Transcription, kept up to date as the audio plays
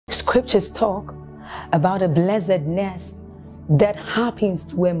Scriptures talk about a blessedness that happens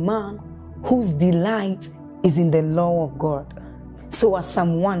to a man whose delight is in the law of God. So as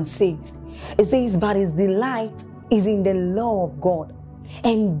Psalm 1 says, it says, but his delight is in the law of God,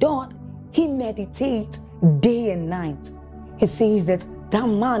 and doth he meditate day and night. He says that that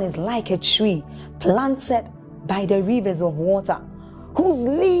man is like a tree planted by the rivers of water, whose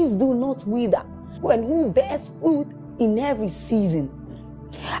leaves do not wither, and who bears fruit in every season.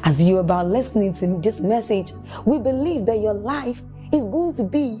 As you're about listening to this message, we believe that your life is going to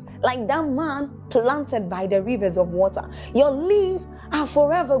be like that man planted by the rivers of water. Your leaves are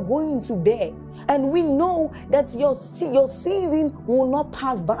forever going to bear. And we know that your season will not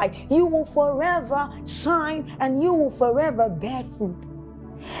pass by. You will forever shine and you will forever bear fruit.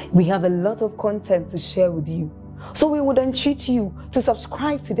 We have a lot of content to share with you. So we would entreat you to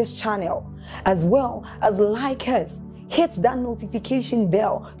subscribe to this channel, as well as like us. Hit that notification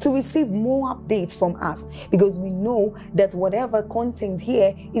bell to receive more updates from us, because we know that whatever content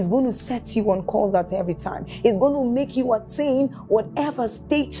here is going to set you on course at every time. It's going to make you attain whatever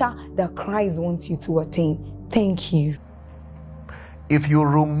stature that Christ wants you to attain. Thank you. If you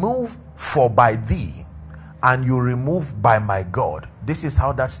remove "for by thee" and you remove "by my God," this is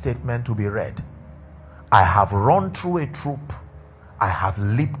how that statement will be read. I have run through a troop, I have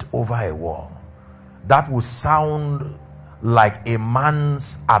leaped over a wall. That will sound like a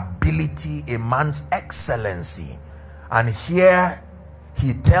man's ability, a man's excellency. And here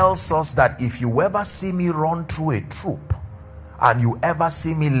he tells us that if you ever see me run through a troop and you ever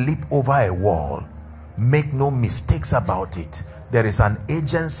see me leap over a wall, make no mistakes about it. There is an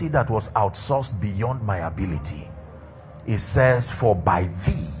agency that was outsourced beyond my ability. It says, for by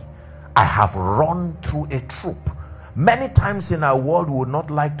thee I have run through a troop. Many times in our world we would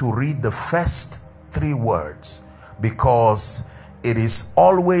not like to read the first 3 words, because it is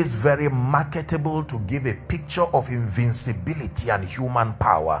always very marketable to give a picture of invincibility and human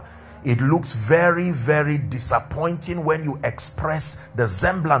power. It looks very, very disappointing when you express the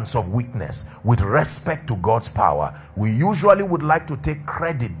semblance of weakness with respect to God's power. We usually would like to take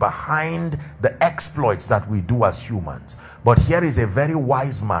credit behind the exploits that we do as humans. But here is a very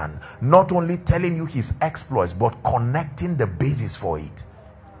wise man, not only telling you his exploits, but connecting the basis for it.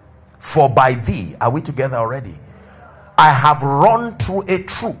 For by thee, are we together already? I have run through a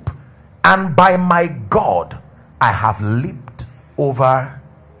troop, and by my God, I have leaped over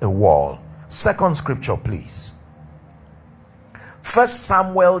a wall. Second scripture, please. 1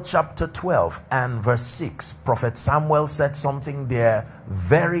 Samuel chapter 12 and verse 6. Prophet Samuel said something there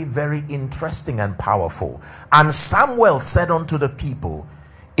very, very interesting and powerful. And Samuel said unto the people,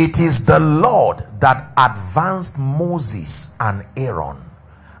 it is the Lord that advanced Moses and Aaron,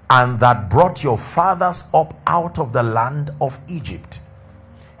 and that brought your fathers up out of the land of Egypt.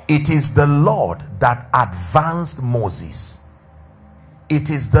 It is the Lord that advanced Moses. It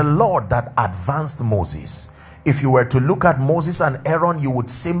is the Lord that advanced Moses. If you were to look at Moses and Aaron, you would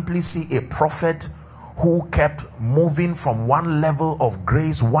simply see a prophet who kept moving from one level of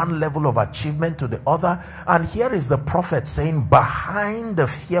grace, one level of achievement to the other. And here is the prophet saying, behind the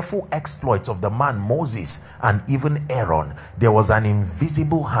fearful exploits of the man Moses and even Aaron, there was an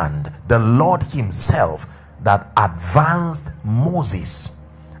invisible hand, the Lord himself, that advanced Moses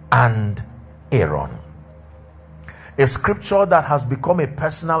and Aaron. A scripture that has become a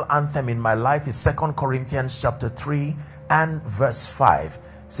personal anthem in my life is 2 Corinthians chapter 3 and verse 5.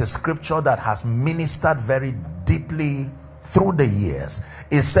 It's a scripture that has ministered very deeply through the years.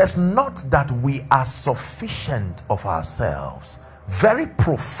 It says, not that we are sufficient of ourselves. Very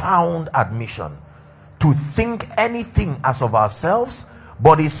profound admission. To think anything as of ourselves,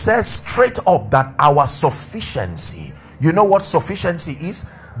 but it says straight up that our sufficiency, you know what sufficiency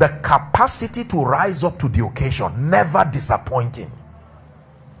is? The capacity to rise up to the occasion, never disappointing.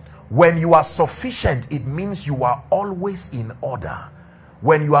 When you are sufficient, it means you are always in order.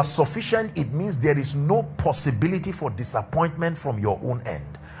 When you are sufficient, it means there is no possibility for disappointment from your own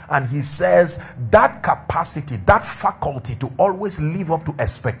end. And he says that capacity, that faculty to always live up to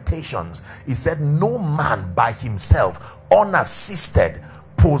expectations, he said no man by himself, unassisted,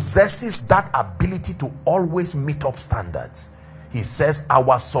 possesses that ability to always meet up standards. He says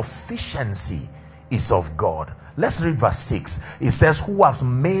our sufficiency is of God. Let's read verse 6. It says, who has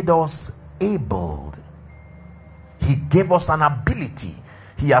made us able. He gave us an ability.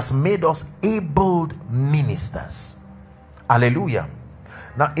 He has made us able ministers. Hallelujah.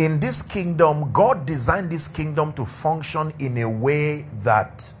 Now in this kingdom, God designed this kingdom to function in a way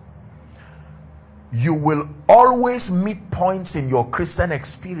that you will always meet points in your Christian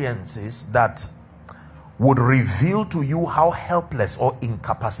experiences that would reveal to you how helpless or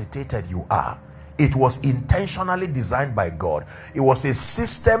incapacitated you are. It was intentionally designed by God. It was a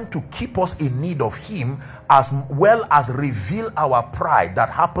system to keep us in need of him, as well as reveal our pride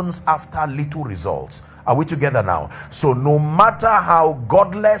that happens after little results. Are we together now? So no matter how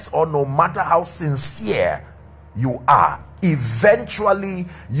godless or no matter how sincere you are, eventually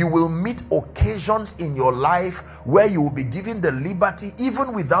you will meet occasions in your life where you will be given the liberty,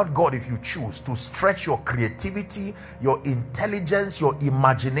 even without God, if you choose, to stretch your creativity, your intelligence, your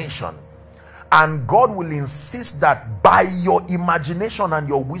imagination. And God will insist that by your imagination and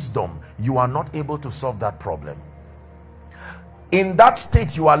your wisdom, you are not able to solve that problem. In that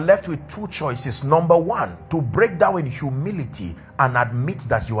state, you are left with two choices. Number one, to break down in humility and admit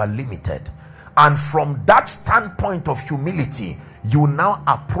that you are limited. And from that standpoint of humility, you now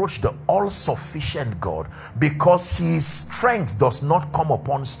approach the all-sufficient God, because his strength does not come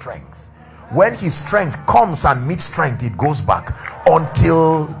upon strength. When his strength comes and meets strength, it goes back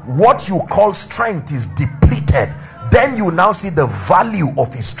until what you call strength is depleted. Then you now see the value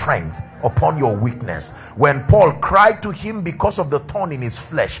of his strength upon your weakness. When Paul cried to him because of the thorn in his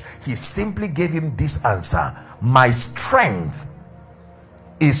flesh, he simply gave him this answer: my strength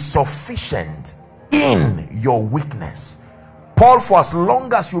is sufficient in your weakness. Paul, for as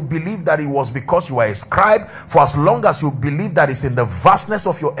long as you believe that it was because you are a scribe, for as long as you believe that it's in the vastness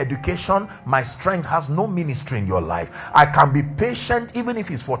of your education, my strength has no ministry in your life. I can be patient even if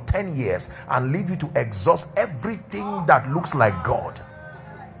it's for 10 years and leave you to exhaust everything that looks like God.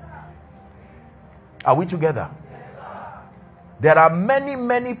 Are we together? There are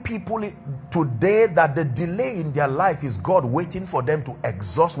many people today that the delay in their life is God waiting for them to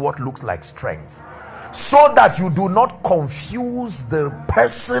exhaust what looks like strength, so that you do not confuse the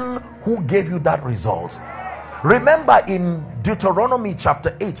person who gave you that result. Remember, in Deuteronomy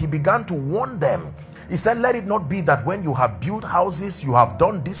chapter 8, he began to warn them. He said, let it not be that when you have built houses, you have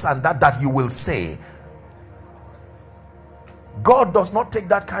done this and that, that you will say. God does not take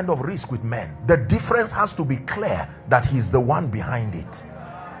that kind of risk with men. The difference has to be clear that he's the one behind it.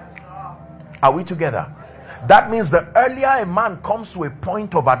 Are we together? That means the earlier a man comes to a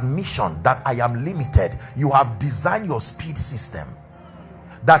point of admission that I am limited, you have designed your speed system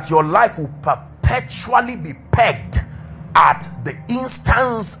that your life will perpetually be pegged at the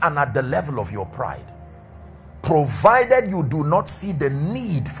instance and at the level of your pride, provided you do not see the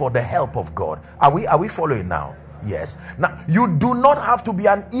need for the help of God. Are we following now? Yes. Now, you do not have to be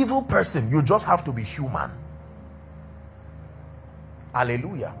an evil person, you just have to be human.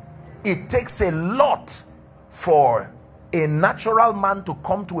 Hallelujah. It takes a lot for a natural man to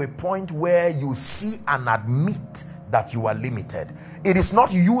come to a point where you see and admit that you are limited. It is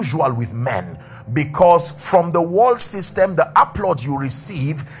not usual with men, because from the world system, the applause you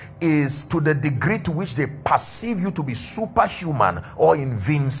receive is to the degree to which they perceive you to be superhuman or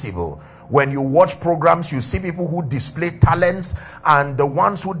invincible. When you watch programs, you see people who display talents, and the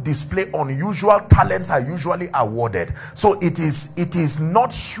ones who display unusual talents are usually awarded. So it is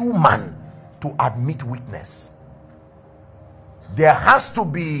not human to admit weakness. There has to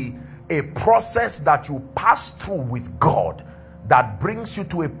be a process that you pass through with God that brings you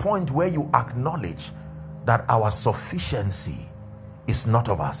to a point where you acknowledge that our sufficiency is not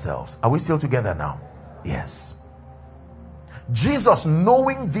of ourselves. Are we still together now? Yes. Jesus,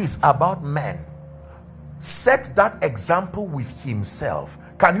 knowing this about men, set that example with himself.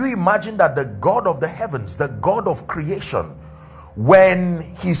 Can you imagine that the God of the heavens, the God of creation, when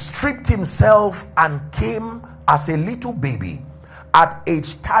he stripped himself and came as a little baby at age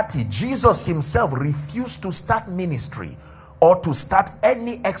 30, Jesus himself refused to start ministry or to start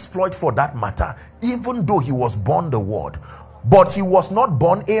any exploit for that matter, even though he was born the word. But he was not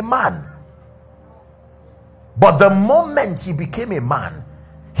born a man. But the moment he became a man,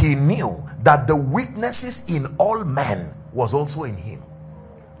 he knew that the weaknesses in all men was also in him.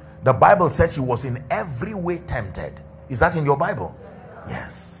 The Bible says he was in every way tempted. Is that in your Bible?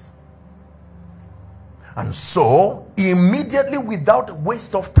 Yes. And so, immediately, without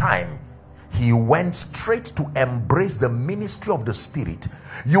waste of time, he went straight to embrace the ministry of the Spirit.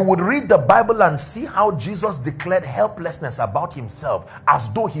 You would read the Bible and see how Jesus declared helplessness about himself,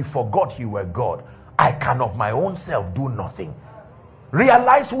 as though he forgot he were God. I can of my own self do nothing.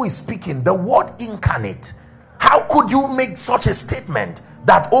 Realize who is speaking, the word incarnate. How could you make such a statement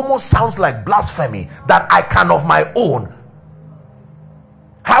that almost sounds like blasphemy, that I can of my own?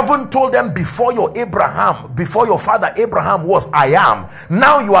 Haven't told them before your father Abraham was, I am.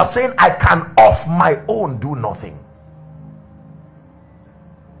 Now you are saying I can of my own do nothing.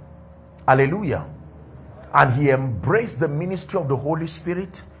 Hallelujah. And he embraced the ministry of the Holy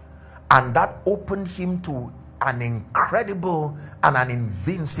Spirit, and that opened him to an incredible and an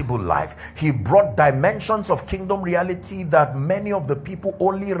invincible life. He brought dimensions of kingdom reality that many of the people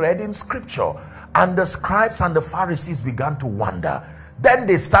only read in scripture, and the scribes and the Pharisees began to wonder. Then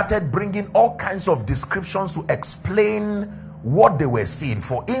they started bringing all kinds of descriptions to explain what they were seeing.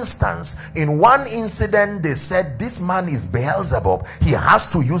 For instance, in one incident, they said, this man is Beelzebub. He has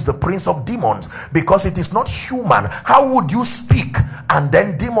to use the prince of demons because it is not human. How would you speak and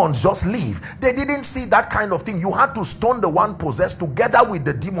then demons just leave? They didn't see that kind of thing. You had to stone the one possessed together with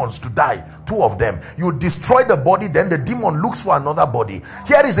the demons to die, two of them. You destroy the body, then the demon looks for another body.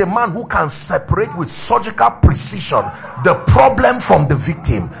 Here is a man who can separate with surgical precision the problem from the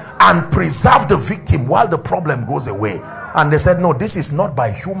victim and preserve the victim while the problem goes away. And they said, no, this is not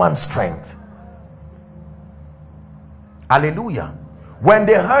by human strength. Hallelujah. When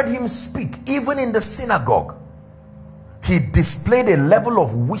they heard him speak, even in the synagogue, he displayed a level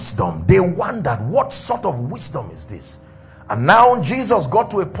of wisdom. They wondered, what sort of wisdom is this? And now Jesus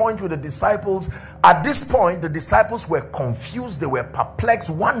got to a point with the disciples. At this point, the disciples were confused. They were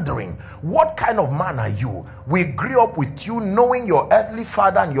perplexed, wondering, what kind of man are you? We grew up with you knowing your earthly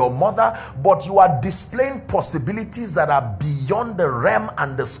father and your mother, but you are displaying possibilities that are beyond the realm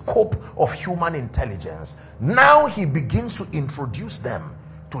and the scope of human intelligence. Now he begins to introduce them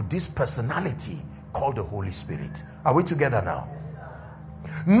to this personality called the Holy Spirit. Are we together now?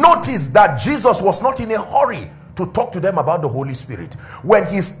 Notice that Jesus was not in a hurry to talk to them about the Holy Spirit. When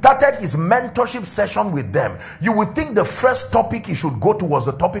he started his mentorship session with them, you would think the first topic he should go to was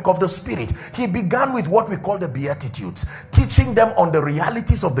the topic of the Spirit. He began with what we call the Beatitudes, teaching them on the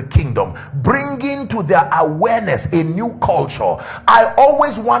realities of the kingdom, bringing to their awareness a new culture. I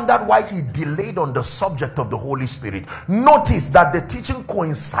always wondered why he delayed on the subject of the Holy Spirit. Notice that the teaching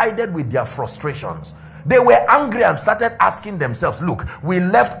coincided with their frustrations. They were angry and started asking themselves, look, we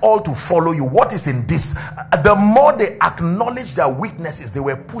left all to follow you. What is in this? The more they acknowledged their weaknesses, they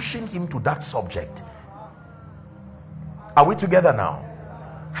were pushing him to that subject. Are we together now?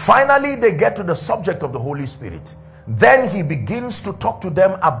 Finally, they get to the subject of the Holy Spirit. Then he begins to talk to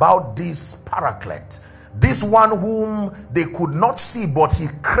them about this Paraclete, this one whom they could not see, but he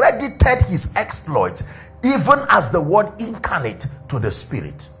credited his exploits even as the word incarnate to the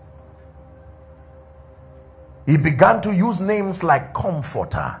Spirit. He began to use names like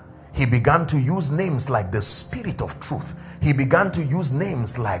Comforter. He began to use names like the Spirit of Truth. He began to use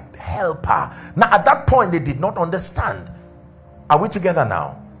names like Helper. Now at that point they did not understand. Are we together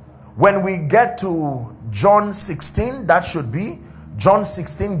now? When we get to John 16, that should be John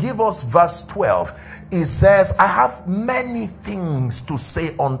 16, give us verse 12. It says, I have many things to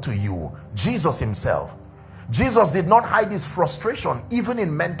say unto you. Jesus himself. Jesus did not hide his frustration even in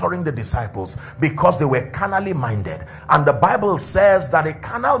mentoring the disciples because they were carnally minded. And the Bible says that a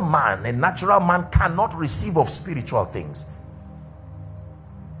carnal man, a natural man, cannot receive of spiritual things.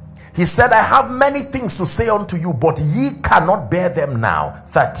 He said, I have many things to say unto you, but ye cannot bear them now.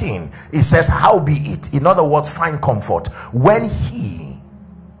 13, it says, howbeit, in other words, find comfort. When he,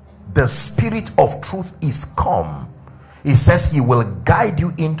 the Spirit of truth, is come, he says he will guide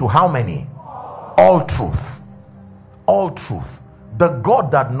you into how many? All truth. All truth. The God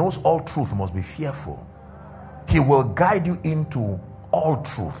that knows all truth must be fearful. He will guide you into all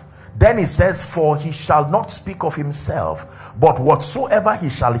truth. Then he says, for he shall not speak of himself, but whatsoever he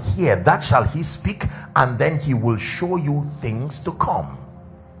shall hear, that shall he speak, and then he will show you things to come.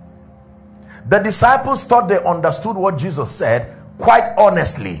 The disciples thought they understood what Jesus said. Quite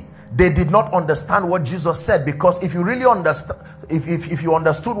honestly, they did not understand what Jesus said, because if you really understand, if you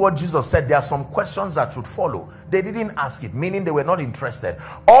understood what Jesus said, there are some questions that should follow. They didn't ask it, meaning they were not interested.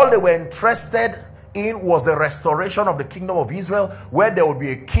 All they were interested in was the restoration of the kingdom of Israel, where there would be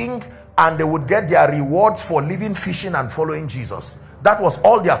a king and they would get their rewards for living, fishing, and following Jesus. That was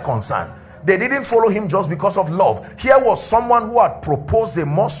all their concern. They didn't follow him just because of love. Here was someone who had proposed a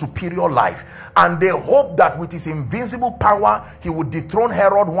more superior life, and they hoped that with his invincible power he would dethrone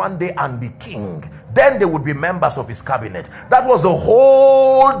Herod one day and be king. Then they would be members of his cabinet. That was the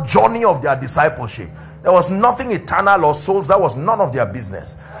whole journey of their discipleship. There was nothing eternal or souls. That was none of their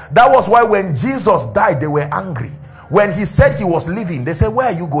business. That was why when Jesus died, they were angry. When he said he was leaving, they said, where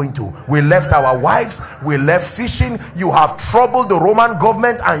are you going to? We left our wives, we left fishing, you have troubled the Roman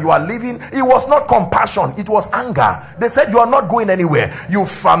government and you are leaving. It was not compassion, it was anger. They said, you are not going anywhere. You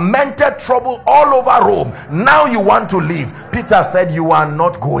fermented trouble all over Rome. Now you want to leave. Peter said, you are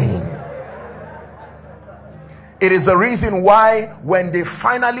not going. It is the reason why when they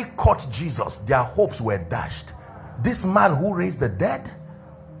finally caught Jesus, their hopes were dashed. This man who raised the dead,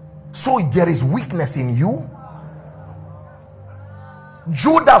 so there is weakness in you.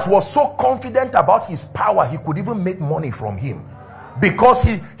 Judas was so confident about his power, he could even make money from him. Because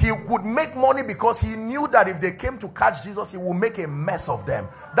he could make money because he knew that if they came to catch Jesus, he would make a mess of them.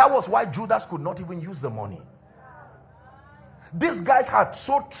 That was why Judas could not even use the money. These guys had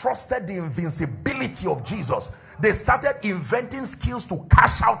so trusted the invincibility of Jesus, they started inventing skills to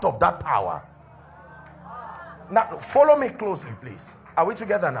cash out of that power. Now, follow me closely, please. Are we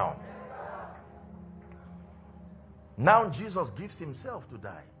together now? Now Jesus gives himself to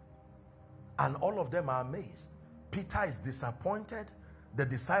die. And all of them are amazed. Peter is disappointed. The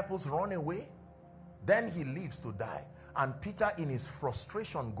disciples run away. Then he leaves to die. And Peter, in his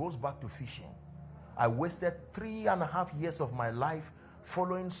frustration, goes back to fishing. I wasted 3.5 years of my life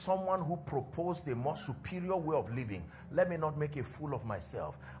following someone who proposed a more superior way of living. Let me not make a fool of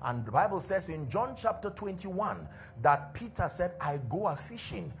myself. And the Bible says in John chapter 21 that Peter said, I go a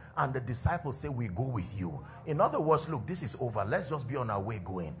fishing. And the disciples say, we go with you. In other words, look, this is over. Let's just be on our way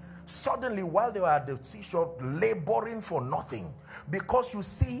going. Suddenly, while they were at the seashore, laboring for nothing. Because you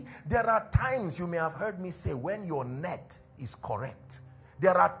see, there are times, you may have heard me say, when your net is correct.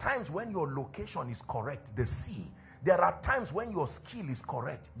 There are times when your location is correct, the sea. There are times when your skill is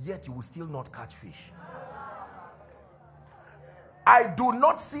correct, yet you will still not catch fish. I do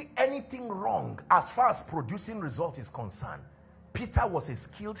not see anything wrong as far as producing results is concerned. Peter was a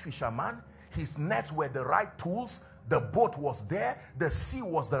skilled fisherman. His nets were the right tools. The boat was there. The sea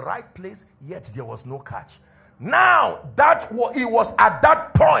was the right place, yet there was no catch. Now, it was at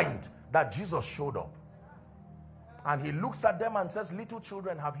that point that Jesus showed up. And he looks at them and says, little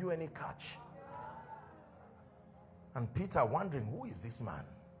children, have you any catch? And Peter wondering, who is this man?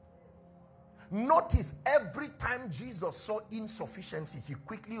 Notice every time Jesus saw insufficiency, he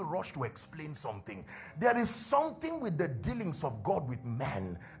quickly rushed to explain something. There is something with the dealings of God with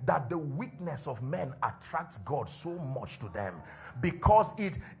men, that the weakness of men attracts God so much to them, because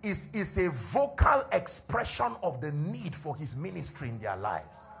it is a vocal expression of the need for his ministry in their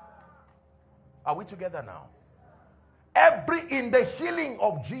lives. Are we together now? In the healing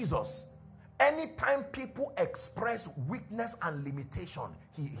of Jesus, anytime people express weakness and limitation,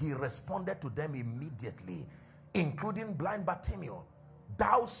 he responded to them immediately, including blind Bartimaeus.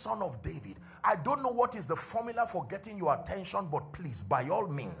 Thou son of David. I don't know what is the formula for getting your attention, but please, by all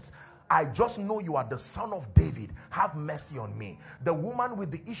means, I just know you are the son of David. Have mercy on me. The woman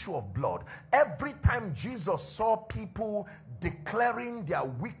with the issue of blood. Every time Jesus saw people declaring their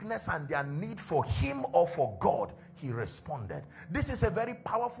weakness and their need for him or for God, he responded. This is a very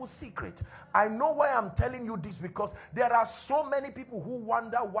powerful secret. I know why I'm telling you this, because there are so many people who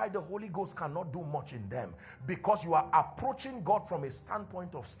wonder why the Holy Ghost cannot do much in them, because you are approaching God from a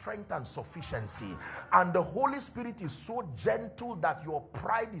standpoint of strength and sufficiency, and the Holy Spirit is so gentle that your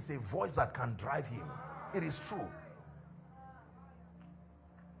pride is a voice that can drive him. It is true.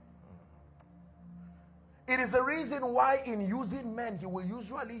 It is the reason why in using men, he will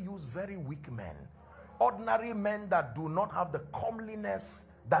usually use very weak men. Ordinary men that do not have the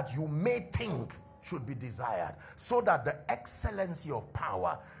comeliness that you may think should be desired. So that the excellency of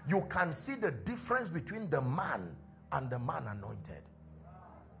power, you can see the difference between the man and the man anointed.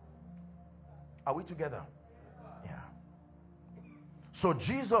 Are we together? Yeah. So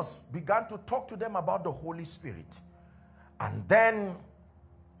Jesus began to talk to them about the Holy Spirit. And then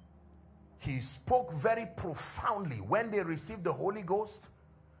he spoke very profoundly. When they received the Holy Ghost,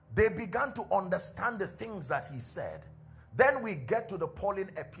 they began to understand the things that he said. Then we get to the Pauline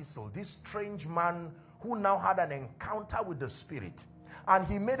epistle, this strange man who now had an encounter with the Spirit. And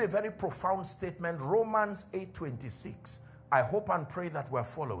he made a very profound statement, Romans 8:26. I hope and pray that we're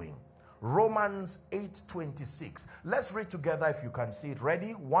following. Romans 8:26. Let's read together if you can see it.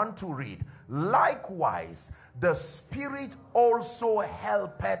 Ready? 1, 2, read. Likewise, the Spirit also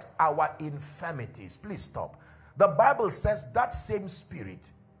helpeth our infirmities. Please stop. The Bible says that same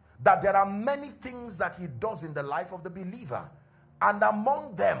Spirit, that there are many things that he does in the life of the believer. And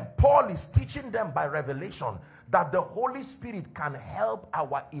among them, Paul is teaching them by revelation that the Holy Spirit can help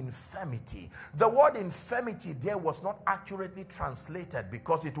our infirmity. The word infirmity there was not accurately translated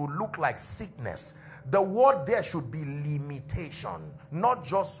because it would look like sickness. The word there should be limitation, not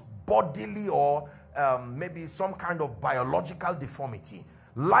just bodily or maybe some kind of biological deformity.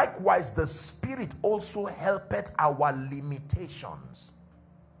 Likewise, the Spirit also helpeth our limitations.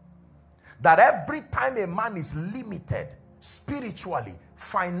 That every time a man is limited, spiritually,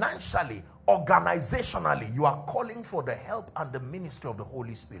 financially, organizationally, you are calling for the help and the ministry of the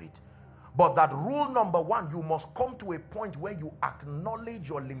Holy Spirit. But that rule number one, you must come to a point where you acknowledge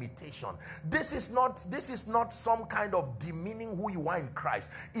your limitation. This is not some kind of demeaning who you are in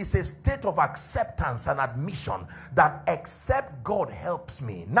Christ. It's a state of acceptance and admission that except God helps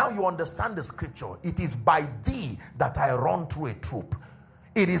me. Now you understand the scripture. It is by thee that I run through a troop.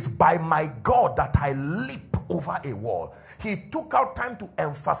 It is by my God that I leap over a wall. He took out time to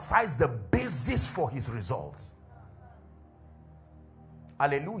emphasize the basis for his results.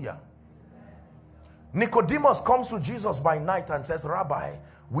 Hallelujah. Nicodemus comes to Jesus by night and says, Rabbi,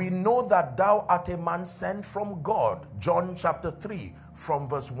 we know that thou art a man sent from God. John chapter 3 from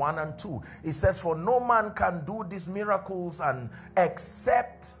verse 1 and 2. It says, for no man can do these miracles and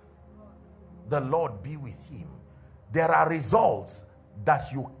except the Lord be with him. There are results that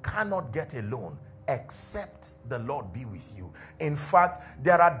you cannot get alone except the Lord be with you. In fact,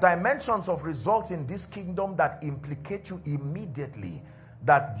 there are dimensions of results in this kingdom that implicate you immediately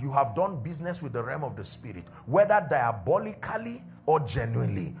that you have done business with the realm of the spirit, whether diabolically or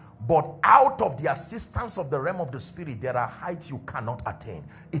genuinely. But out of the assistance of the realm of the spirit, there are heights you cannot attain.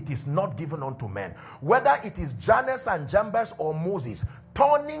 It is not given unto men. Whether it is Jannes and Jambres or Moses,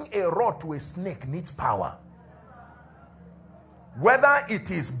 turning a rod to a snake needs power. Whether it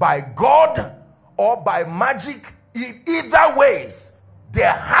is by God or by magic, in either ways,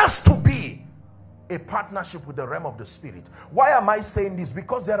 there has to be a partnership with the realm of the spirit. Why am I saying this?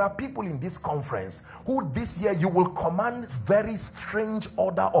 Because there are people in this conference who this year you will command very strange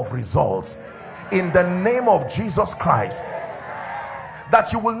order of results in the name of Jesus Christ. That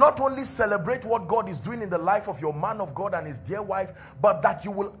you will not only celebrate what God is doing in the life of your man of God and his dear wife, but that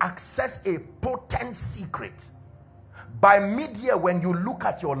you will access a potent secret. By mid-year, when you look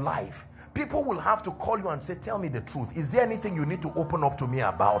at your life, people will have to call you and say, tell me the truth. Is there anything you need to open up to me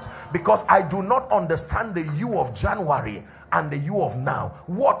about? Because I do not understand the you of January and the you of now.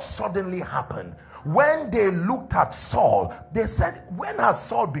 What suddenly happened? When they looked at Saul, they said, when has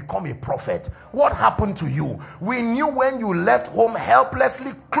Saul become a prophet? What happened to you? We knew when you left home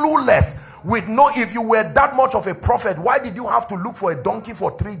helplessly, clueless, with if you were that much of a prophet, why did you have to look for a donkey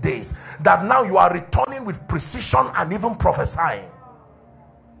for 3 days? That now you are returning with precision and even prophesying.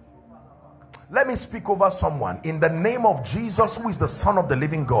 Let me speak over someone. In the name of Jesus, who is the Son of the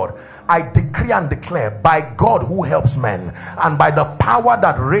living God, I decree and declare, by God who helps men and by the power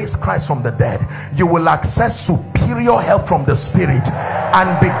that raised Christ from the dead, you will access superior help from the Spirit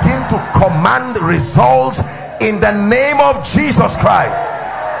and begin to command results in the name of Jesus Christ.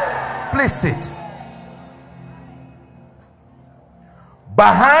 Please sit.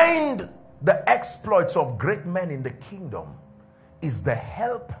 Behind the exploits of great men in the kingdom is the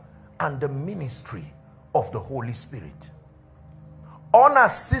help and the ministry of the Holy Spirit.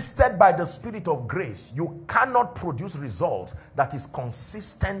 Unassisted by the Spirit of grace, you cannot produce results that is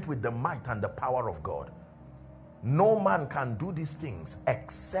consistent with the might and the power of God. No man can do these things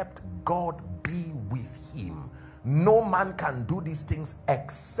except God be with him. No man can do these things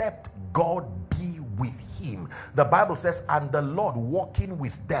except God be with him. The Bible says, and the Lord walking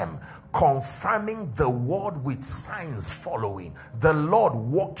with them, confirming the word with signs following. The Lord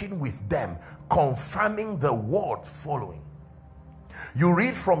walking with them, confirming the word following. You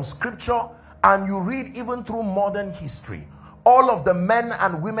read from scripture and you read even through modern history. All of the men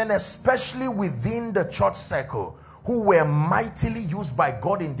and women, especially within the church circle, who were mightily used by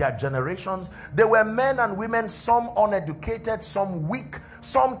God in their generations. There were men and women, some uneducated, some weak,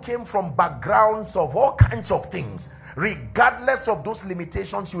 some came from backgrounds of all kinds of things. Regardless of those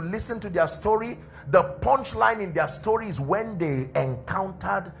limitations, you listen to their story, the punchline in their story is when they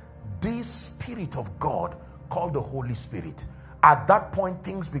encountered this Spirit of God called the Holy Spirit. At that point,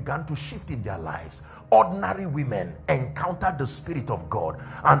 things began to shift in their lives. Ordinary women encountered the Spirit of God.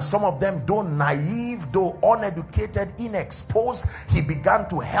 And some of them, though naive, though uneducated, inexposed, he began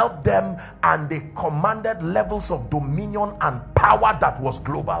to help them and they commanded levels of dominion and power that was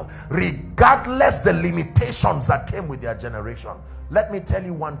global, regardless the limitations that came with their generation. Let me tell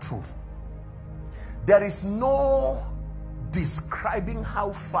you one truth. There is no describing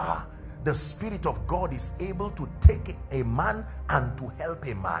how far the Spirit of God is able to take a man and to help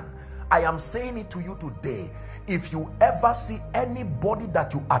a man. I am saying it to you today. If you ever see anybody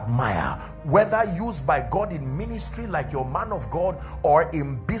that you admire, whether used by God in ministry like your man of God or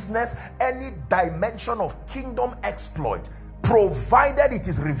in business, any dimension of kingdom exploit, provided it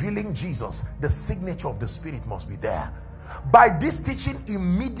is revealing Jesus, the signature of the Spirit must be there. By this teaching,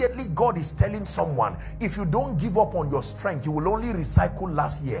 immediately God is telling someone, if you don't give up on your strength, you will only recycle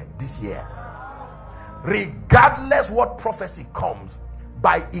last year, this year. Regardless what prophecy comes,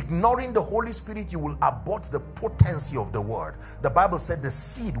 By ignoring the Holy Spirit, you will abort the potency of the word. The Bible said the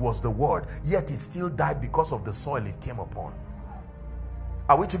seed was the word, yet it still died because of the soil it came upon.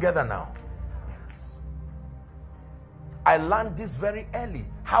 Are we together now? Yes. I learned this very early,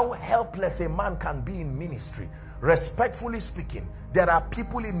 how helpless a man can be in ministry. Respectfully speaking, there are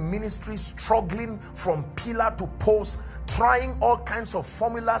people in ministry struggling from pillar to post, trying all kinds of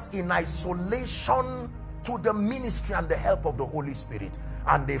formulas in isolation to the ministry and the help of the Holy Spirit.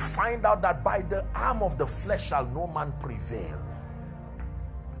 And they find out that by the arm of the flesh shall no man prevail.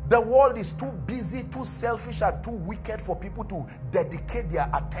 The world is too busy, too selfish, and too wicked for people to dedicate their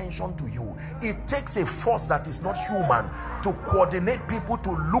attention to you. It takes a force that is not human to coordinate people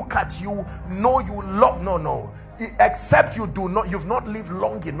to look at you, know you love. No. Except you've not lived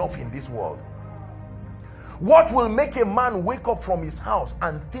long enough in this world. What will make a man wake up from his house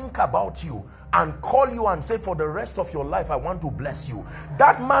and think about you and call you and say, for the rest of your life, I want to bless you?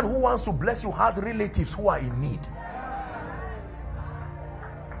 That man who wants to bless you has relatives who are in need.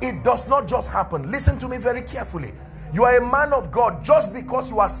 It does not just happen. Listen to me very carefully. You are a man of God. Just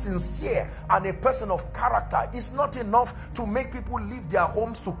because you are sincere and a person of character is not enough to make people leave their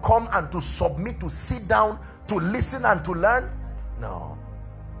homes to come and to submit, to sit down, to listen and to learn. No.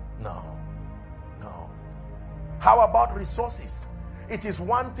 How about resources? It is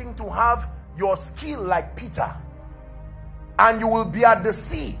one thing to have your skill like Peter, and you will be at the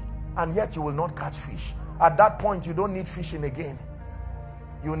sea, and yet you will not catch fish. At that point, you don't need fishing again.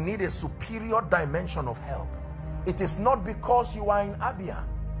 You need a superior dimension of help. It is not because you are in Abia.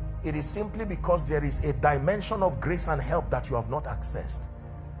 It is simply because there is a dimension of grace and help that you have not accessed.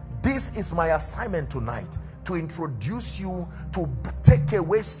 This is my assignment tonight, to introduce you to take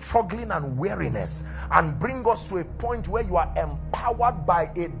away struggling and weariness and bring us to a point where you are empowered by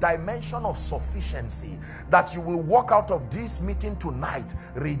a dimension of sufficiency, that you will walk out of this meeting tonight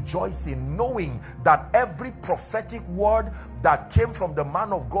rejoicing, knowing that every prophetic word that came from the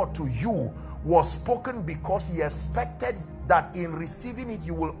man of God to you was spoken because he expected that in receiving it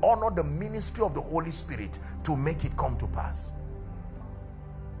you will honor the ministry of the Holy Spirit to make it come to pass.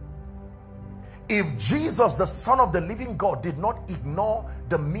 If Jesus, the Son of the living God, did not ignore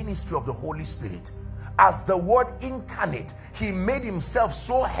the ministry of the Holy Spirit, as the word incarnate, he made himself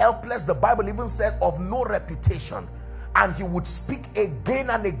so helpless, the Bible even said, of no reputation, and he would speak again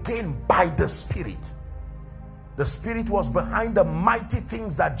and again by the Spirit. The Spirit was behind the mighty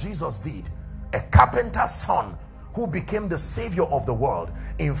things that Jesus did. A carpenter's son who became the Savior of the world.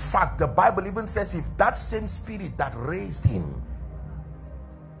 In fact, the Bible even says, if that same Spirit that raised him,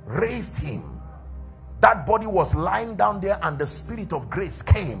 that body was lying down there and the Spirit of grace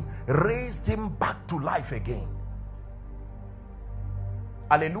came, raised him back to life again.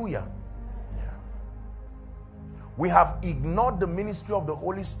 Hallelujah. Yeah. We have ignored the ministry of the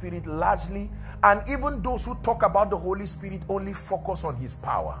Holy Spirit largely, and even those who talk about the Holy Spirit only focus on his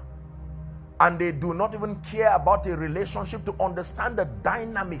power, and they do not even care about a relationship to understand the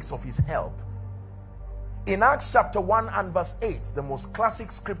dynamics of his help. In Acts chapter 1 and verse 8, the most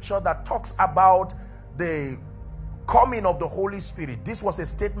classic scripture that talks about the coming of the Holy Spirit, this was a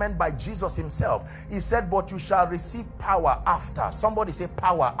statement by Jesus himself. He said, but you shall receive power after. Somebody say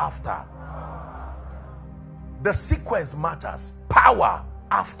power after. The sequence matters. Power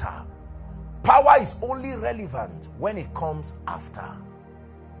after. Power is only relevant when it comes after.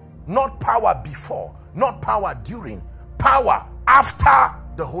 Not power before, not power during. Power after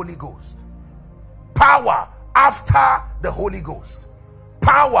the Holy Ghost. Power after the Holy Ghost.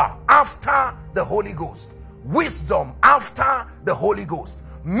 Power after the Holy Ghost. Wisdom after the Holy Ghost.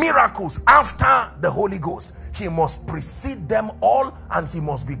 Miracles after the Holy Ghost. He must precede them all, and he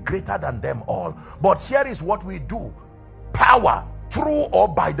must be greater than them all. But here is what we do. Power through or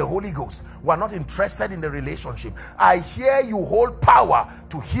by the Holy Ghost. We're not interested in the relationship. I hear you hold power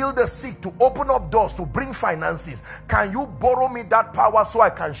to heal the sick, to open up doors, to bring finances. Can you borrow me that power so I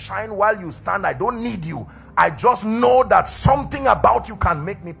can shine while you stand? I don't need you. I just know that something about you can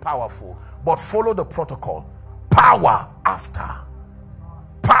make me powerful. But follow the protocol. Power after.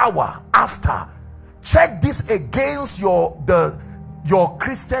 Power after. Check this against your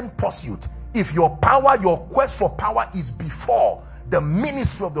Christian pursuit. If your power, your quest for power is before the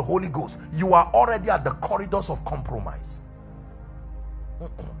ministry of the Holy Ghost, you are already at the corridors of compromise.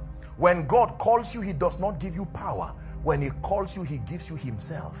 When God calls you, he does not give you power. When he calls you, he gives you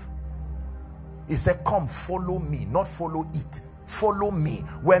himself. He said, come follow me, not follow it. Follow me.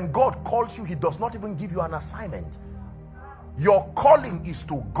 When God calls you, he does not even give you an assignment. Your calling is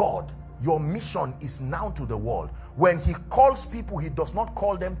to God. Your mission is now to the world. When he calls people, he does not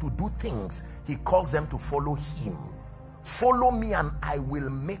call them to do things. He calls them to follow him. Follow me and I will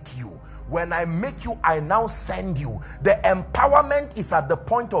make you. When I make you, I now send you. The empowerment is at the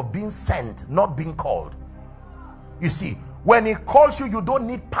point of being sent, not being called. You see, when he calls you, you don't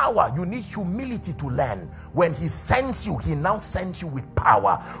need power. You need humility to learn. When he sends you, he now sends you with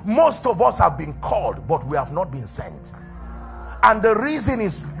power. Most of us have been called, but we have not been sent. And the reason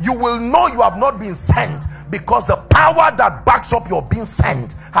is, you will know you have not been sent because the power that backs up your being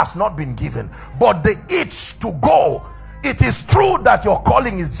sent has not been given. But the itch to go, it is true that your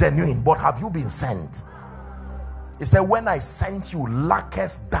calling is genuine, but have you been sent? He said, when I sent you,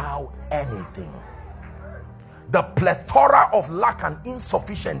 lackest thou anything? The plethora of lack and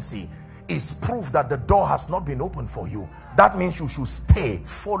insufficiency is proof that the door has not been opened for you. That means you should stay,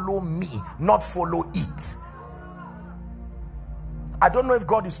 follow me, not follow it. I don't know if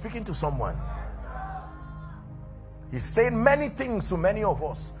God is speaking to someone. He's saying many things to many of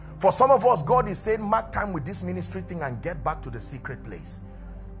us. For some of us, God is saying, mark time with this ministry thing and get back to the secret place.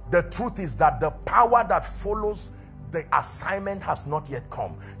 The truth is that the power that follows the assignment has not yet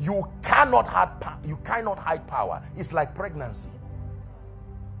come. You cannot hide power. It's like pregnancy.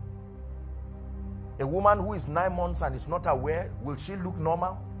 A woman who is 9 months and is not aware, will she look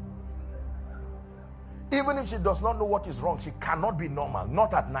normal? Even if she does not know what is wrong, she cannot be normal.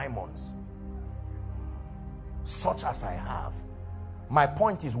 Not at 9 months. Such as I have. My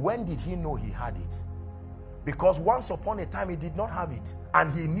point is, when did he know he had it? Because once upon a time he did not have it,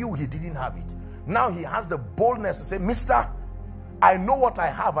 and he knew he didn't have it. Now he has the boldness to say, mister, I know what I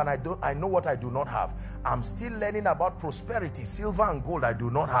have and I know what I do not have. I'm still learning about prosperity. Silver and gold I do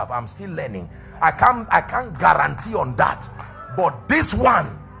not have. I'm still learning. I can't guarantee on that. But this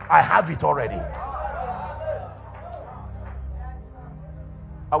one, I have it already.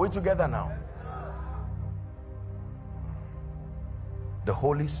 Are we together now? The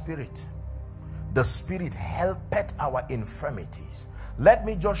Holy Spirit. The Spirit helpeth our infirmities. Let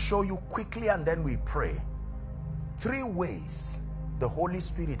me just show you quickly and then we pray. 3 ways the Holy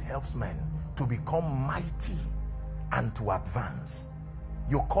Spirit helps men to become mighty and to advance.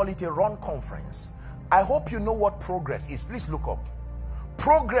 You call it a run conference. I hope you know what progress is. Please look up.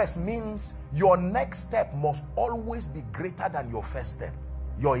 Progress means your next step must always be greater than your first step,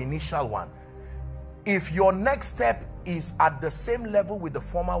 your initial one. If your next step is at the same level with the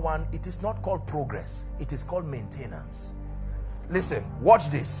former one, it is not called progress. It is called maintenance. Listen, watch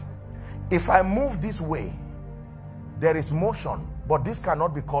this. If I move this way, there is motion, but this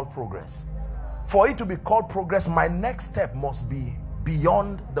cannot be called progress. For it to be called progress, my next step must be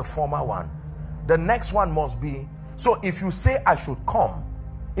beyond the former one. The next one must be, so if you say I should come,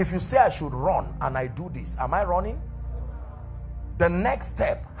 if you say I should run and I do this, am I running? The next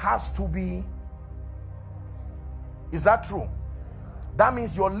step has to be, is that true? That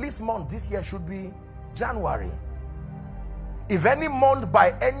means your least month this year should be January. If any month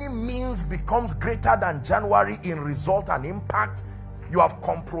by any means becomes greater than January in result and impact, you have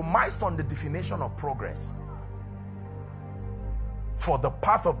compromised on the definition of progress. For the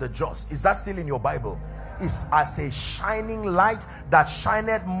path of the just, is that still in your Bible? Is as a shining light that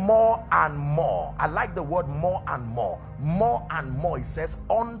shineth more and more. I like the word more and more. More and more, it says,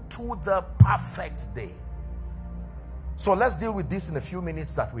 unto the perfect day. So let's deal with this in a few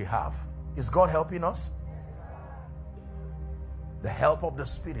minutes that we have. Is God helping us? The help of the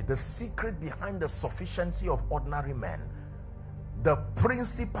Spirit, the secret behind the sufficiency of ordinary men, the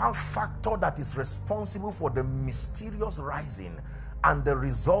principal factor that is responsible for the mysterious rising and the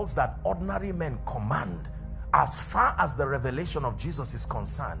results that ordinary men command as far as the revelation of Jesus is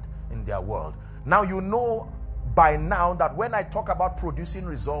concerned in their world. Now you know by now that when I talk about producing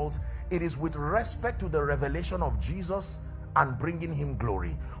results, it is with respect to the revelation of Jesus and bringing him glory.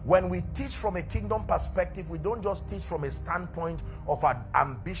 When we teach from a kingdom perspective, we don't just teach from a standpoint of an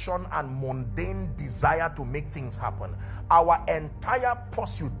ambition and mundane desire to make things happen. Our entire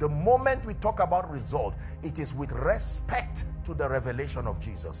pursuit, the moment we talk about result, it is with respect to the revelation of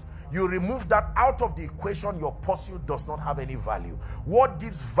Jesus. You remove that out of the equation, your pursuit does not have any value. What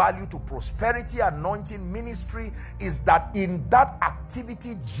gives value to prosperity, anointing, ministry is that in that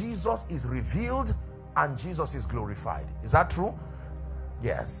activity Jesus is revealed and Jesus is glorified. Is that true?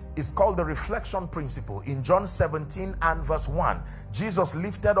 Yes. It's called the reflection principle. In John 17 and verse 1, Jesus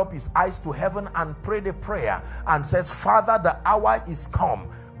lifted up his eyes to heaven and prayed a prayer and says, Father, the hour is come.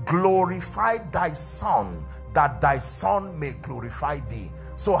 Glorify thy Son, that thy Son may glorify thee.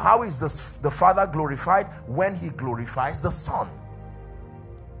 So how is the Father glorified? When he glorifies the Son.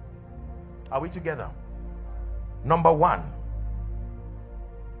 Are we together? Number 1.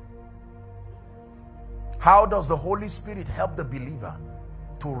 How does the Holy Spirit help the believer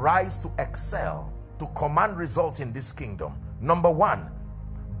to rise, to excel, to command results in this kingdom? Number one,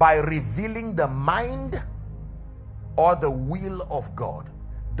 by revealing the mind or the will of God.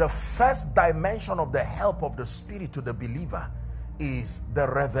 The first dimension of the help of the Spirit to the believer is the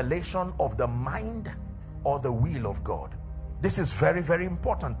revelation of the mind or the will of God. This is very, very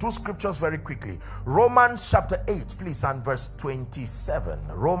important. Two scriptures very quickly. Romans chapter 8, please, and verse 27.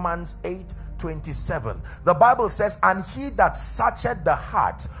 Romans 8:27. The Bible says, and he that searcheth the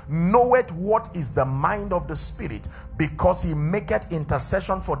heart knoweth what is the mind of the Spirit, because he maketh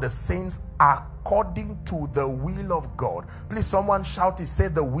intercession for the saints according to the will of God. Please, someone shout it. Say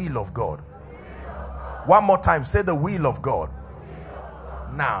the will of God. One more time. Say the will of God.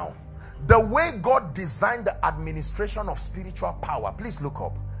 Now, the way God designed the administration of spiritual power, please look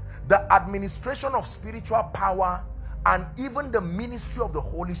up. The administration of spiritual power and even the ministry of the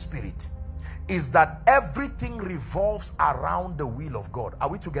Holy Spirit is that everything revolves around the will of God. Are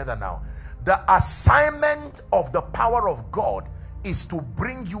we together now? The assignment of the power of God is to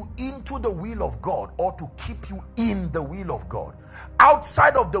bring you into the will of God, or to keep you in the will of God.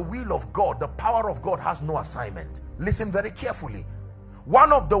 Outside of the will of God, the power of God has no assignment. Listen very carefully.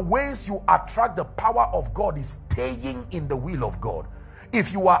 One of the ways you attract the power of God is staying in the will of God.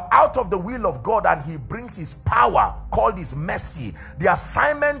 If you are out of the will of God and he brings his power, called his mercy, the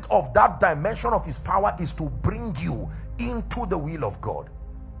assignment of that dimension of his power is to bring you into the will of God.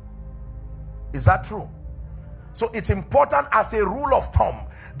 Is that true? So it's important, as a rule of thumb,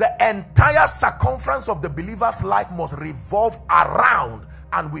 the entire circumference of the believer's life must revolve around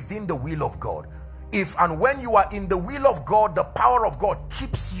and within the will of God. If and when you are in the will of God, the power of God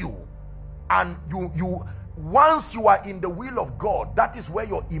keeps you, and once you are in the will of God, that is where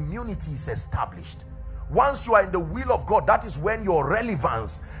your immunity is established. Once you are in the will of God, that is when your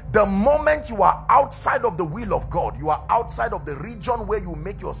relevance. The moment you are outside of the will of God, you are outside of the region where you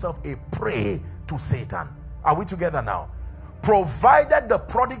make yourself a prey to Satan. Are we together now? Provided the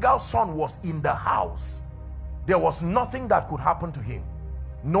prodigal son was in the house, there was nothing that could happen to him.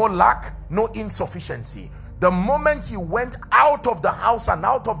 No lack, no insufficiency. The moment he went out of the house and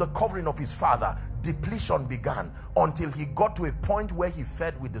out of the covering of his father, depletion began, until he got to a point where he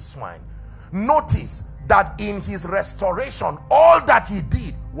fed with the swine. Notice that in his restoration, all that he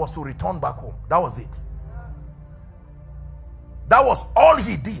did was to return back home. That was it. That was all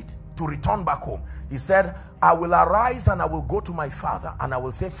he did, to return back home. He said, I will arise and I will go to my father, and I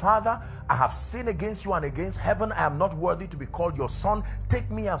will say, Father, I have sinned against you and against heaven. I am not worthy to be called your son. Take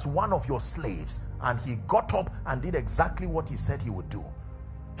me as one of your slaves. And he got up and did exactly what he said he would do.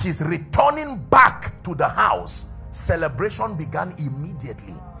 His returning back to the house, celebration began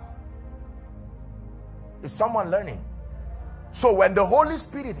immediately. Is someone learning? So when the Holy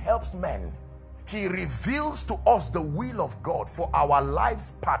Spirit helps men, he reveals to us the will of God for our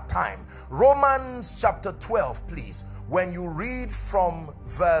lives part time. Romans chapter 12, please. When you read from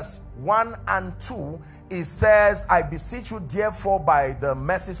verse 1 and 2, it says, I beseech you therefore by the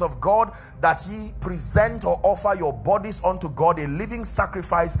mercies of God, that ye present or offer your bodies unto God a living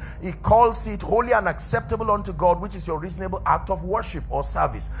sacrifice. He calls it holy and acceptable unto God, which is your reasonable act of worship or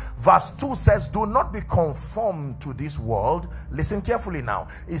service. Verse 2 says, do not be conformed to this world. Listen carefully now.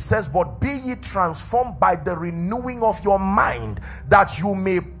 It says, but be ye transformed by the renewing of your mind, that you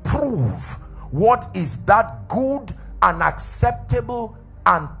may prove what is that good and acceptable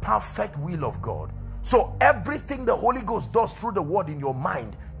and perfect will of God. So everything the Holy Ghost does through the word in your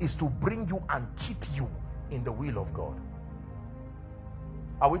mind is to bring you and keep you in the will of God.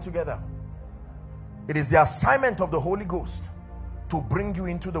 Are we together? It is the assignment of the Holy Ghost to bring you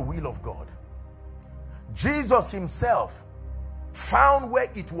into the will of God. Jesus himself found where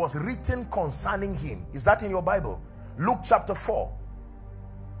it was written concerning him. Is that in your Bible? Luke chapter 4.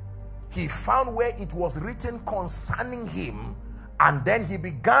 He found where it was written concerning him, and then he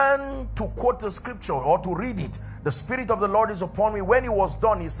began to quote the scripture or to read it. The Spirit of the Lord is upon me. When he was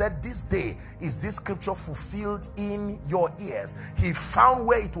done, he said, this day is this scripture fulfilled in your ears. He found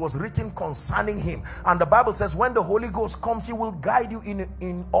where it was written concerning him. And the Bible says, when the Holy Ghost comes, he will guide you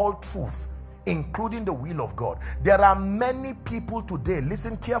in all truth, including the will of God. There are many people today,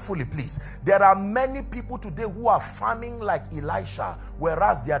 listen carefully please, there are many people today who are farming like Elisha,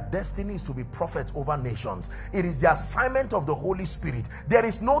 whereas their destiny is to be prophets over nations. It is the assignment of the Holy Spirit. There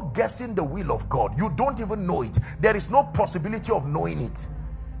is no guessing the will of God. You don't even know it. There is no possibility of knowing it.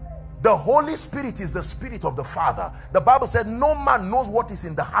 The Holy Spirit is the Spirit of the Father. The Bible said no man knows what is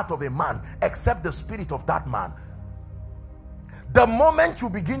in the heart of a man except the Spirit of that man. The moment you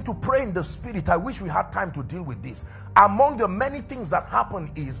begin to pray in the Spirit, I wish we had time to deal with this. Among the many things that happen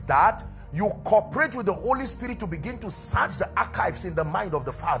is that You cooperate with the Holy Spirit to begin to search the archives in the mind of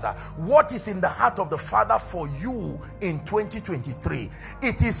the Father. What is in the heart of the Father for you in 2023?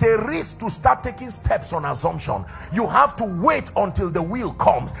 It is a risk to start taking steps on assumption. You have to wait until the will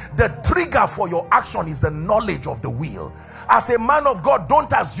comes. The trigger for your action is the knowledge of the will. As a man of God,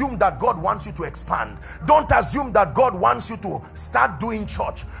 don't assume that God wants you to expand. Don't assume that God wants you to start doing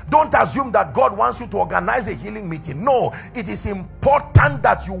church. Don't assume that God wants you to organize a healing meeting. No, it is important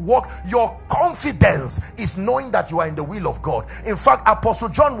that you walk. Your confidence is knowing that you are in the will of God. In fact, Apostle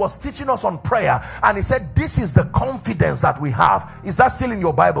John was teaching us on prayer, and he said, this is the confidence that we have. Is that still in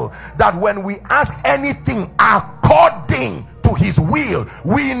your Bible? That when we ask anything according to his will,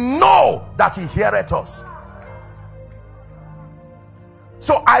 we know that he heareth us.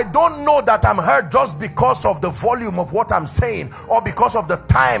 So I don't know that I'm heard just because of the volume of what I'm saying or because of the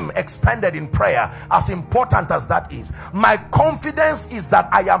time expended in prayer, as important as that is. My confidence is that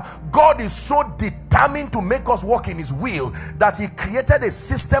God is so determined to make us walk in his will that he created a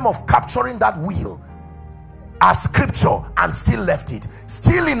system of capturing that will as scripture and still left it,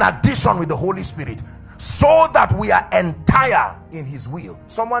 still in addition with the Holy Spirit, so that we are entire in his will.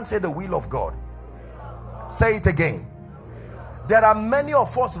 Someone say the will of God. Say it again. There are many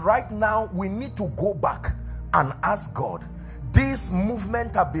of us right now, we need to go back and ask God. This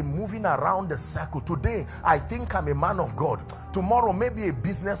movement have been moving around the circle. Today, I think I'm a man of God. Tomorrow, maybe a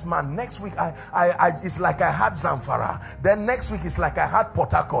businessman. Next week, it's like I had Zamfara. Then next week, it's like I had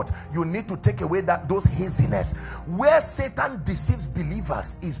Port Harcourt. You need to take away those haziness. Where Satan deceives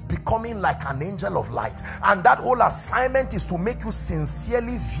believers is becoming like an angel of light. And that whole assignment is to make you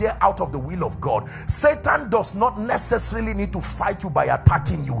sincerely veer out of the will of God. Satan does not necessarily need to fight you by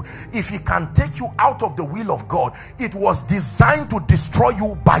attacking you. If he can take you out of the will of God, it was designed to destroy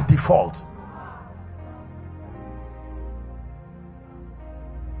you by default.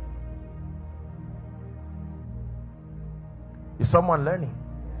 Is someone learning?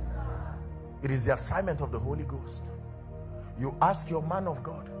 It is the assignment of the Holy Ghost. You ask your man of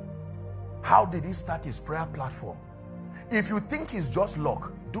God, how did he start his prayer platform? If you think it's just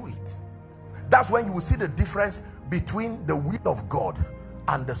luck, do it. That's when you will see the difference between the will of God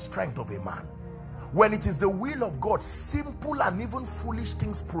and the strength of a man. When it is the will of God, simple and even foolish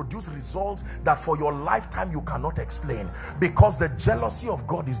things produce results that for your lifetime you cannot explain, because the jealousy of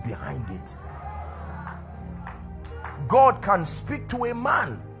God is behind it. God can speak to a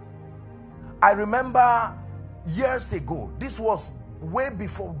man. I remember years ago, this was way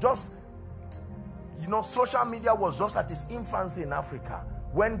before, just, you know, social media was just at its infancy in Africa,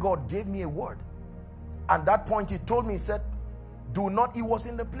 when God gave me a word. At that point he told me, he said, do not, he was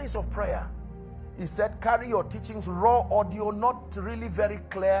in the place of prayer. He said, carry your teachings, raw audio, not really very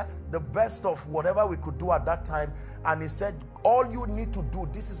clear, the best of whatever we could do at that time. And he said, all you need to do,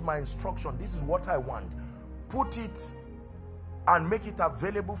 this is my instruction, this is what I want. Put it and make it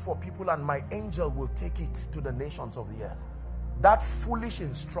available for people, and my angel will take it to the nations of the earth. That foolish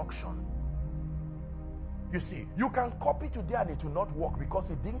instruction. You see, you can copy today and it will not work because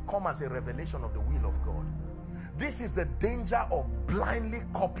it didn't come as a revelation of the will of God. This is the danger of blindly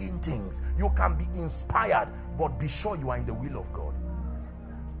copying things. You can be inspired, but be sure you are in the will of God.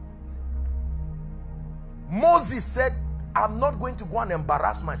 Moses said, I'm not going to go and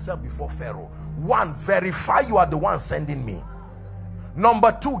embarrass myself before Pharaoh. One, verify you are the one sending me.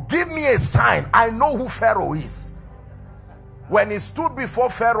 Number two, give me a sign. I know who Pharaoh is. When he stood before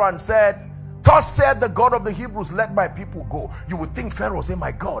Pharaoh and said, thus said the God of the Hebrews, let my people go, you would think Pharaoh say,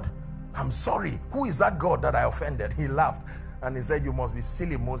 my God, I'm sorry, who is that God that I offended? He laughed and he said, you must be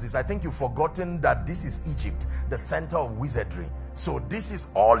silly, Moses. I think you've forgotten that this is Egypt, the center of wizardry. So this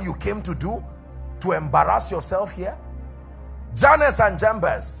is all you came to do, to embarrass yourself here? Jannes and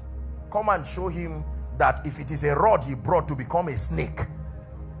Jambres, come and show him that if it is a rod he brought to become a snake,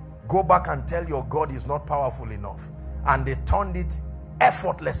 go back and tell your God is not powerful enough. And they turned it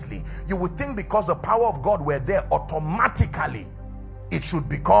effortlessly. You would think because the power of God were there, automatically it should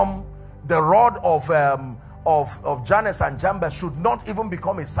become the rod of Jannes and Jambres should not even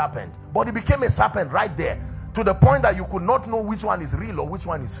become a serpent, but it became a serpent right there, to the point that you could not know which one is real or which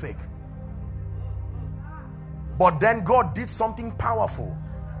one is fake. But then God did something powerful.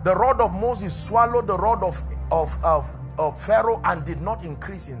 The rod of Moses swallowed the rod of Pharaoh and did not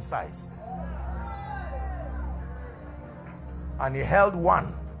increase in size. And he held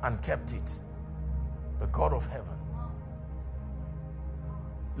one and kept it. The God of heaven.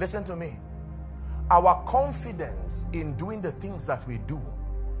 Listen to me. Our confidence in doing the things that we do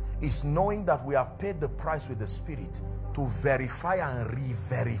is knowing that we have paid the price with the Spirit to verify and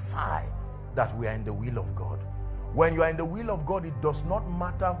re-verify that we are in the will of God. When you are in the will of God, it does not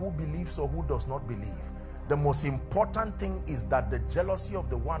matter who believes or who does not believe. The most important thing is that the jealousy of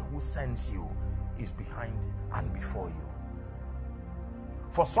the one who sends you is behind and before you.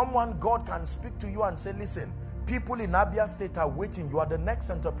 For someone, God can speak to you and say, listen, people in Abia State are waiting. You are the next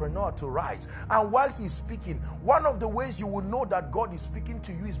entrepreneur to rise. And while he's speaking, one of the ways you will know that God is speaking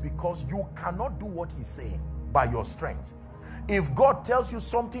to you is because you cannot do what he's saying by your strength. If God tells you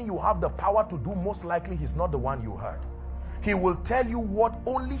something you have the power to do, most likely he's not the one you heard. He will tell you what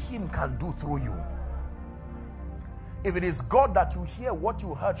only him can do through you. If it is God that you hear, what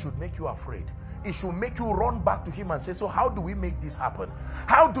you heard should make you afraid. It should make you run back to him and say, so how do we make this happen?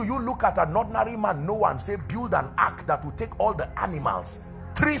 How do you look at an ordinary man, Noah, and say, build an ark that will take all the animals?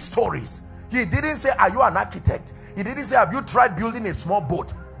 3 stories. He didn't say, are you an architect? He didn't say, have you tried building a small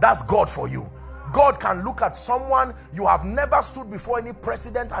boat? That's God for you. God can look at someone, you have never stood before any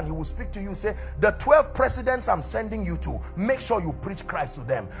president, and he will speak to you, say, the 12 presidents I'm sending you to, make sure you preach Christ to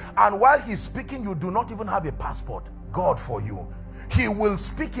them. And while he's speaking, you do not even have a passport. God for you. He will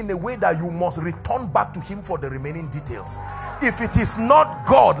speak in a way that you must return back to him for the remaining details. If it is not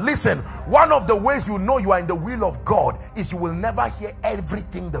God, listen, one of the ways you know you are in the will of God is you will never hear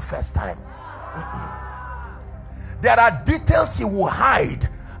everything the first time. There are details he will hide,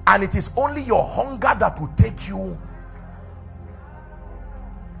 and it is only your hunger that will take you.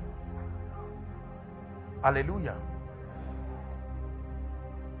 Hallelujah.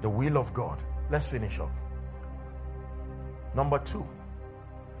 The will of God. Let's finish up. Number 2.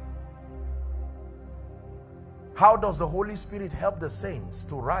 How does the Holy Spirit help the saints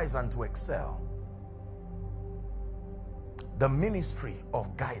to rise and to excel? The ministry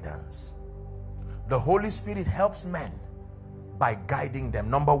of guidance. The Holy Spirit helps men by guiding them.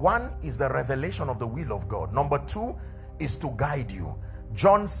 Number 1 is the revelation of the will of God. Number 2 is to guide you.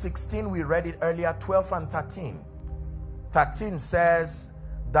 John 16, we read it earlier, 12 and 13. 13 says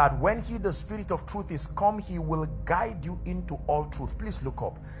that when he, the Spirit of truth, is come, he will guide you into all truth. Please look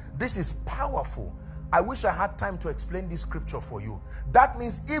up. This is powerful. I wish I had time to explain this scripture for you. That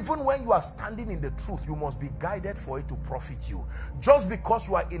means even when you are standing in the truth, you must be guided for it to profit you. Just because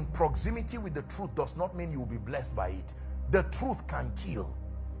you are in proximity with the truth does not mean you will be blessed by it. The truth can kill.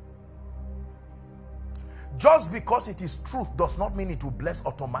 Just because it is truth does not mean it will bless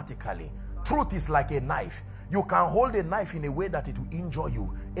automatically. Truth is like a knife. You can hold a knife in a way that it will injure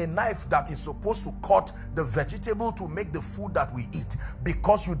you. A knife that is supposed to cut the vegetable to make the food that we eat.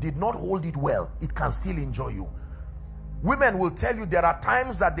 Because you did not hold it well, it can still injure you. Women will tell you there are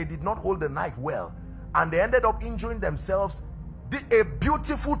times that they did not hold the knife well, and they ended up injuring themselves. A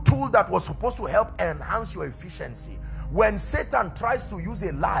beautiful tool that was supposed to help enhance your efficiency. When Satan tries to use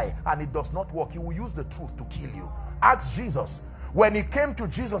a lie and it does not work, he will use the truth to kill you. Ask Jesus. When he came to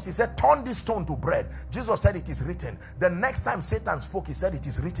Jesus, he said, turn this stone to bread. Jesus said, it is written. The next time Satan spoke, he said, it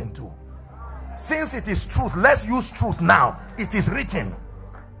is written too. Since it is truth, let's use truth now. It is written.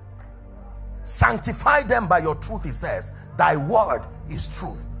 Sanctify them by your truth, he says. Thy word is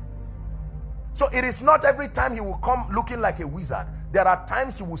truth. So it is not every time he will come looking like a wizard. There are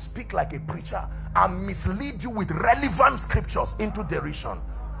times he will speak like a preacher and mislead you with relevant scriptures into derision.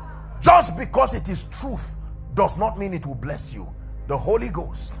 Just because it is truth does not mean it will bless you. The Holy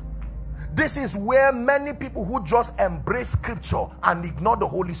Ghost. This is where many people who just embrace scripture and ignore the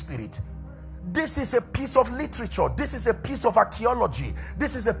Holy Spirit. This is a piece of literature. This is a piece of archaeology.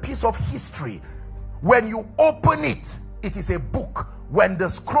 This is a piece of history. When you open it, it is a book. When the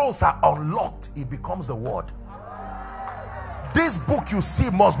scrolls are unlocked, it becomes the word. This book you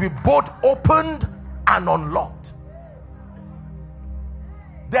see must be both opened and unlocked.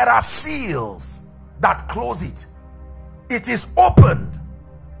 There are seals that close it. It is opened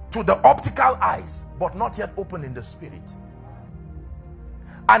to the optical eyes, but not yet open in the spirit.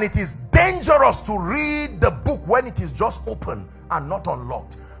 And it is dangerous to read the book when it is just open and not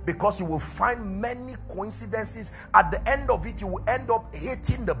unlocked, because you will find many coincidences. At the end of it, you will end up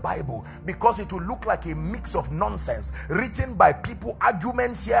hating the Bible, because it will look like a mix of nonsense written by people,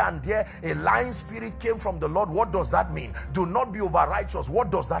 arguments here and there. A lying spirit came from the Lord. What does that mean? Do not be over righteous.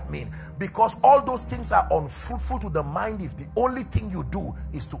 What does that mean? Because all those things are unfruitful to the mind if the only thing you do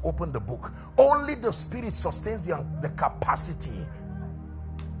is to open the book. Only the Spirit sustains the capacity.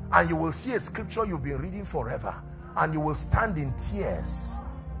 And you will see a scripture you've been reading forever, and you will stand in tears.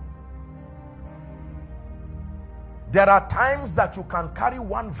 There are times that you can carry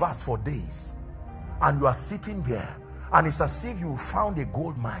one verse for days, and you are sitting there, and it's as if you found a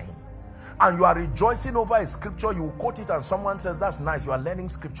gold mine, and you are rejoicing over a scripture. You quote it and someone says, that's nice, you are learning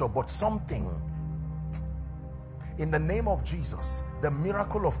scripture, but something in the name of Jesus, the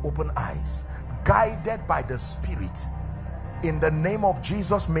miracle of open eyes, guided by the Spirit. In the name of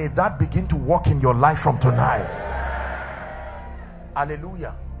Jesus, may that begin to work in your life from tonight.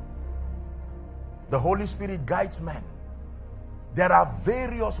 Hallelujah. The Holy Spirit guides men. There are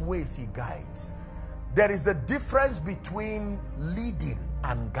various ways he guides. There is a difference between leading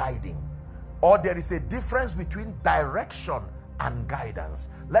and guiding, or there is a difference between direction and guidance.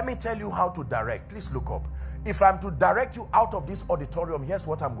 Let me tell you how to direct. Please look up. If I'm to direct you out of this auditorium, here's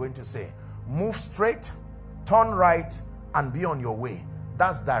what I'm going to say. Move straight, turn right, and be on your way.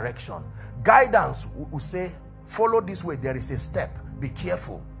 That's direction. Guidance will say, follow this way. There is a step. Be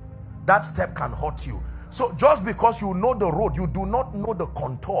careful. That step can hurt you. So just because you know the road, you do not know the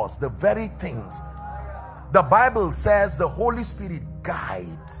contours, the very things. The Bible says the Holy Spirit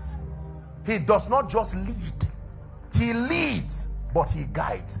guides. He does not just lead. He leads, but he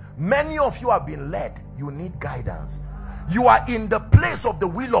guides. Many of you have been led. You need guidance. You are in the place of the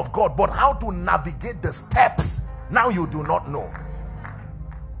will of God, but how to navigate the steps, now you do not know.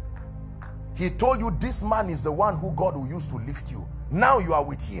 He told you this man is the one who God will use to lift you. Now you are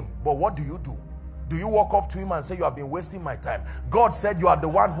with him, but what do? Do you walk up to him and say, you have been wasting my time? God said you are the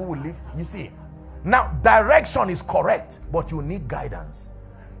one who will lift. You see, now direction is correct, but you need guidance.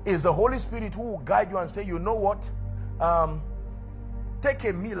 It's the Holy Spirit who will guide you and say, you know what, take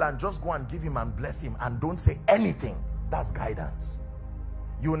a meal and just go and give him and bless him and don't say anything. That's guidance.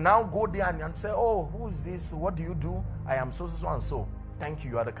 You now go there and say, oh, who is this? What do you do? I am so and so. Thank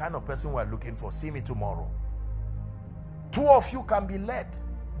you. You are the kind of person we are looking for. See me tomorrow. Two of you can be led,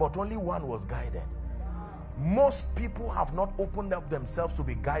 but only one was guided. Most people have not opened up themselves to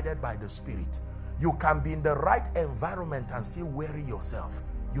be guided by the Spirit. You can be in the right environment and still weary yourself.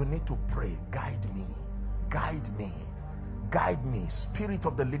 You need to pray. Guide me. Guide me. Guide me. Spirit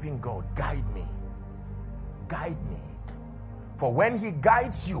of the living God, guide me. Guide me. For when he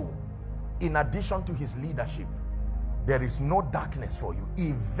guides you, in addition to his leadership, there is no darkness for you.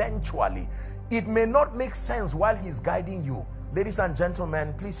 Eventually, it may not make sense while he's guiding you. Ladies and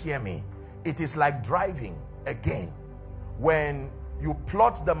gentlemen, please hear me. It is like driving again. When you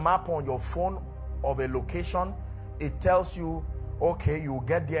plot the map on your phone of a location, it tells you, okay, you'll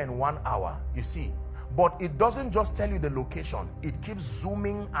get there in 1 hour. You see, but it doesn't just tell you the location. It keeps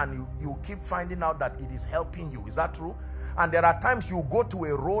zooming and you keep finding out that it is helping you. Is that true? And there are times you go to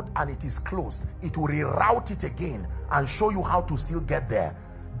a road and it is closed. It will reroute it again and show you how to still get there.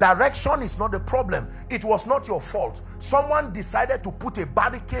 Direction is not the problem. It was not your fault. Someone decided to put a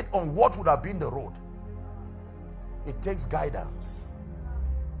barricade on what would have been the road. It takes guidance.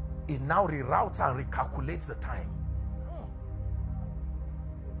 It now reroutes and recalculates the time.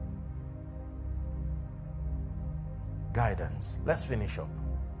 Guidance. Let's finish up.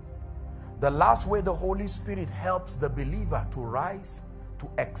 The last way the Holy Spirit helps the believer to rise, to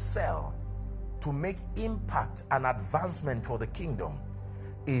excel, to make impact and advancement for the kingdom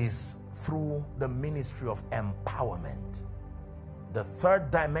is through the ministry of empowerment. The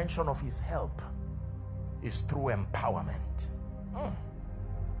third dimension of his help is through empowerment.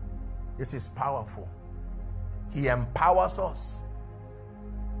 This is powerful. He empowers us.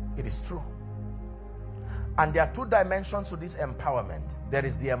 It is true. And there are two dimensions to this empowerment. There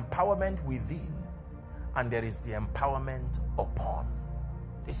is the empowerment within, and there is the empowerment upon.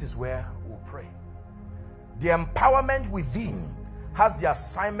 This is where we'll pray. The empowerment within has the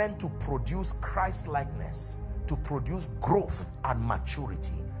assignment to produce Christ-likeness, to produce growth and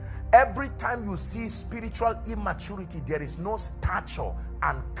maturity. Every time you see spiritual immaturity, there is no stature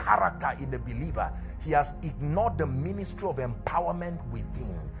and character in the believer. He has ignored the ministry of empowerment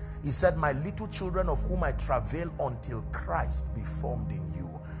within. He said, my little children of whom I travail until Christ be formed in you.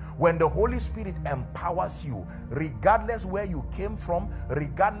 When the Holy Spirit empowers you, regardless where you came from,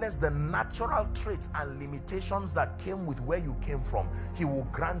 regardless the natural traits and limitations that came with where you came from, he will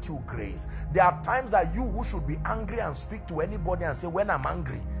grant you grace. There are times that you who should be angry and speak to anybody and say, when I'm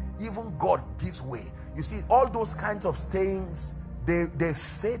angry, even God gives way. You see, all those kinds of sayings, they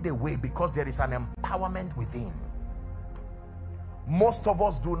fade away because there is an empowerment within. Most of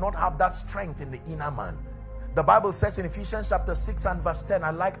us do not have that strength in the inner man. The Bible says in Ephesians chapter 6 and verse 10, I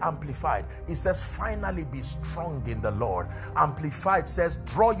like Amplified. It says, finally be strong in the Lord. Amplified says,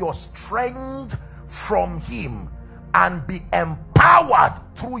 draw your strength from him and be empowered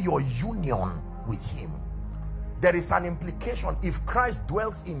through your union with him. There is an implication. If Christ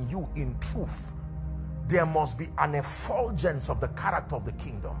dwells in you in truth, there must be an effulgence of the character of the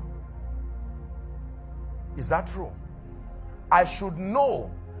kingdom. Is that true? I should know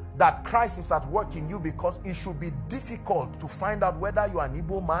that Christ is at work in you, because it should be difficult to find out whether you are an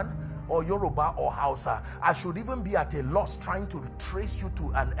Igbo man or Yoruba or Hausa. I should even be at a loss trying to trace you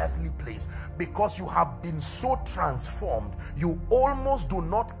to an earthly place, because you have been so transformed, you almost do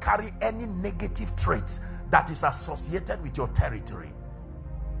not carry any negative traits that is associated with your territory.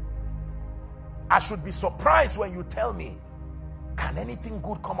 I should be surprised when you tell me, can anything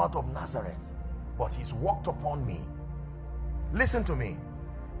good come out of Nazareth? But he's walked upon me. Listen to me.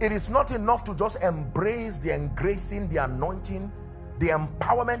 It is not enough to just embrace the engracing, the anointing. The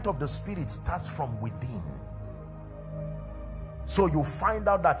empowerment of the Spirit starts from within. So you find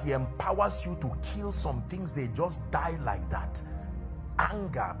out that he empowers you to kill some things. They just die like that.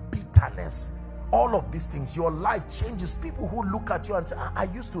 Anger, bitterness, all of these things. Your life changes. People who look at you and say, I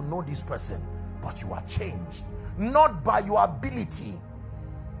used to know this person, but you are changed. Not by your ability,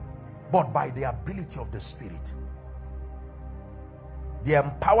 but by the ability of the Spirit. The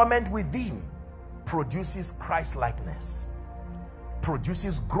empowerment within produces Christ-likeness,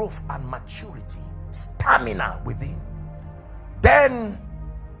 produces growth and maturity, stamina within. Then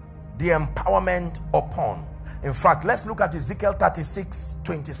the empowerment upon. In fact, let's look at Ezekiel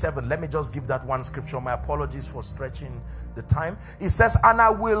 36:27. Let me just give that one scripture. My apologies for stretching the time. It says, and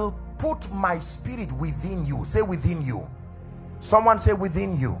I will put my spirit within you. Say within you. Someone say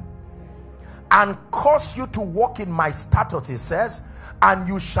within you. And cause you to walk in my statutes, it says, and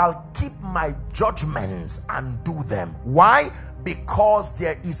you shall keep my judgments and do them. Why? Because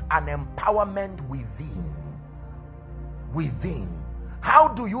there is an empowerment within. Within.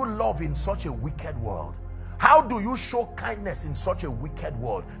 How do you love in such a wicked world? How do you show kindness in such a wicked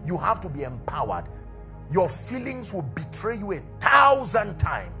world? You have to be empowered. Your feelings will betray you 1,000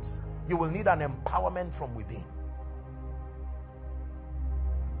 times. You will need an empowerment from within.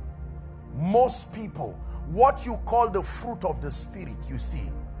 Most people, what you call the fruit of the Spirit, you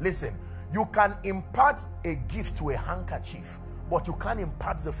see, listen, you can impart a gift to a handkerchief, but you can't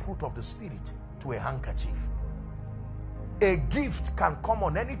impart the fruit of the Spirit to a handkerchief. A gift can come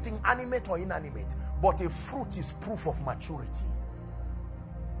on anything, animate or inanimate, but a fruit is proof of maturity.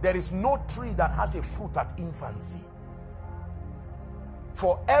 There is no tree that has a fruit at infancy.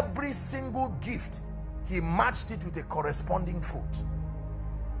 For every single gift, he matched it with a corresponding fruit.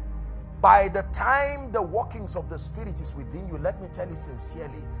 By the time the workings of the Spirit is within you, let me tell you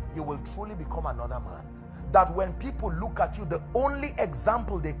sincerely, you will truly become another man. That when people look at you, the only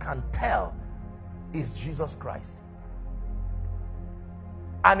example they can tell is Jesus Christ.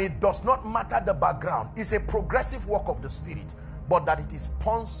 And it does not matter the background. It's a progressive work of the Spirit, but that it is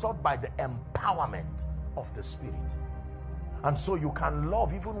sponsored by the empowerment of the Spirit. And so you can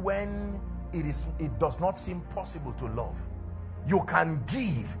love even when it does not seem possible to love. You can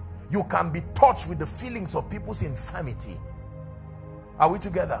give. You can be touched with the feelings of people's infirmity. Are we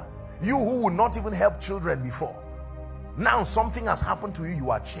together? You who would not even help children before, now something has happened to you,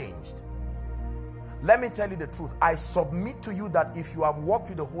 you are changed. Let me tell you the truth. I submit to you that if you have walked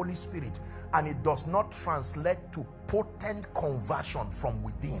with the Holy Spirit and it does not translate to potent conversion from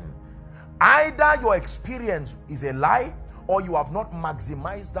within, either your experience is a lie or you have not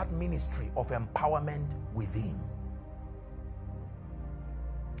maximized that ministry of empowerment within.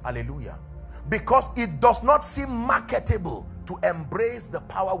 Hallelujah. Because it does not seem marketable to embrace the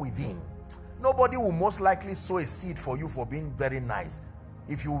power within. Nobody will most likely sow a seed for you for being very nice.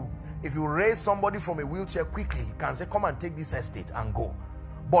 If you raise somebody from a wheelchair quickly, he can say, come and take this estate and go.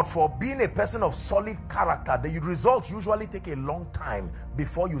 But for being a person of solid character, the results usually take a long time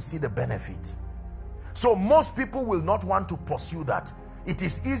before you see the benefit. So most people will not want to pursue that. It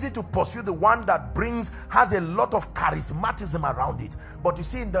is easy to pursue the one that has a lot of charismatism around it. But you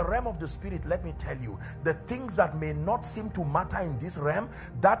see, in the realm of the Spirit, let me tell you, the things that may not seem to matter in this realm,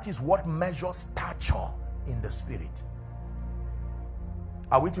 that is what measures stature in the Spirit.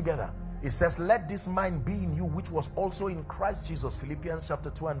 Are we together? It says, let this mind be in you, which was also in Christ Jesus. Philippians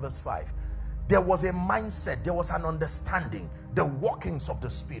chapter 2 and verse 5. There was a mindset, there was an understanding, the workings of the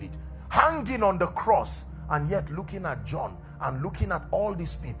Spirit, hanging on the cross, and yet looking at John and looking at all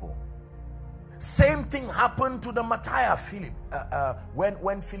these people. Same thing happened to the martyr Philip,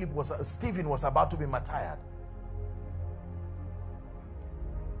 when Stephen was about to be martyred.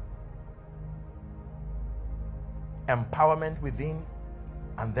 Empowerment within,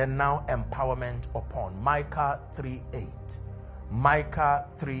 and then now empowerment upon. Micah 3:8. Micah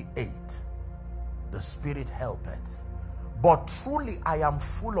 3:8. The Spirit helpeth. But truly I am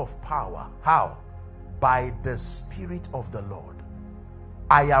full of power. How? By the Spirit of the Lord.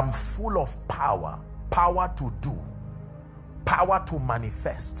 I am full of power. Power to do. Power to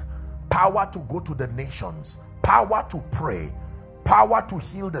manifest. Power to go to the nations. Power to pray. Power to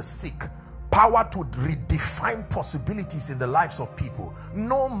heal the sick. power to redefine possibilities in the lives of people.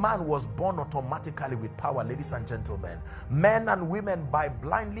 No man was born automatically with power, ladies and gentlemen. Men and women, by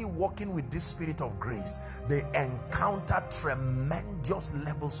blindly walking with this spirit of grace, they encounter tremendous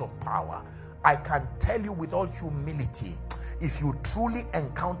levels of power. I can tell you with all humility, if you truly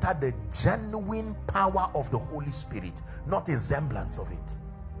encounter the genuine power of the Holy Spirit, not a semblance of it,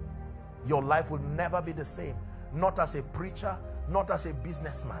 your life will never be the same. Not as a preacher, not as a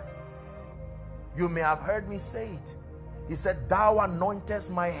businessman. You may have heard me say it. He said, thou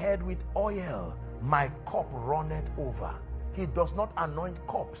anointest my head with oil, my cup runneth over. He does not anoint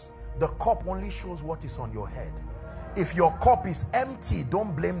cups. The cup only shows what is on your head. If your cup is empty,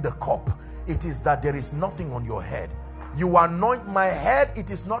 don't blame the cup. It is that there is nothing on your head. You anoint my head,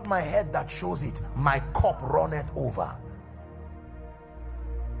 it is not my head that shows it. My cup runneth over.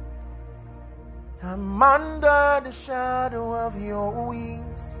 I'm under the shadow of your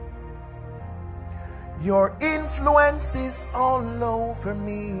wings. Your influence is all over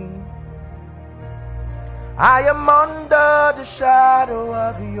me. I am under the shadow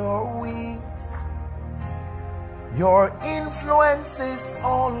of your wings. Your influence is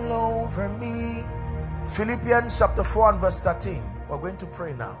all over me. Philippians chapter 4 and verse 13. We're going to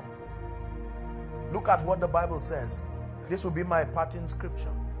pray now. Look at what the Bible says. This will be my parting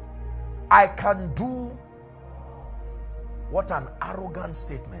scripture. I can do. What an arrogant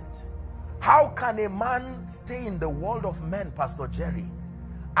statement. How can a man stay in the world of men, Pastor Jerry,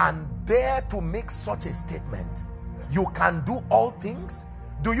 and dare to make such a statement? You can do all things?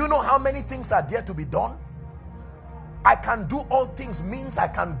 Do you know how many things are there to be done? I can do all things means I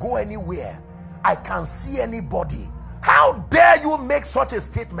can go anywhere. I can see anybody. How dare you make such a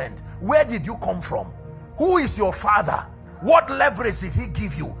statement? Where did you come from? Who is your father? What leverage did he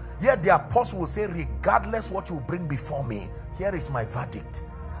give you? Yet the apostle will say, regardless what you bring before me, here is my verdict.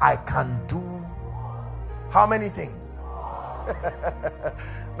 I can do how many things?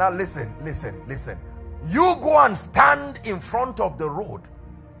 Now listen. You go and stand in front of the road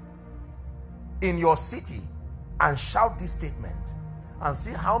in your city and shout this statement and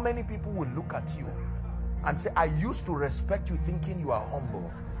see how many people will look at you and say, I used to respect you thinking you are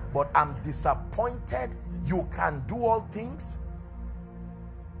humble, but I'm disappointed you can do all things.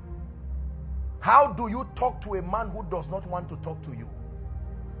 How do you talk to a man who does not want to talk to you?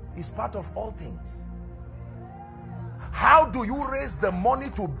 It's part of all things. How do you raise the money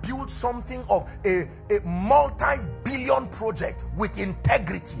to build something of a multi-billion project with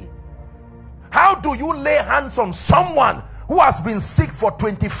integrity? How do you lay hands on someone who has been sick for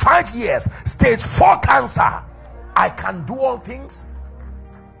 25 years, stage 4 cancer? I can do all things.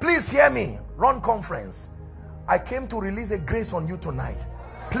 Please hear me. Run conference. I came to release a grace on you tonight.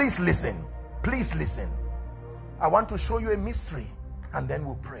 Please listen. Please listen. I want to show you a mystery and then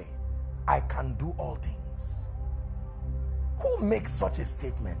we'll pray. I can do all things. Who makes such a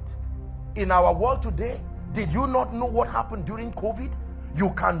statement? In our world today, did you not know what happened during COVID? You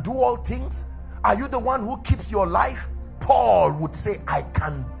can do all things. Are you the one who keeps your life? Paul would say, I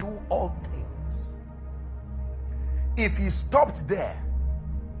can do all things. If he stopped there,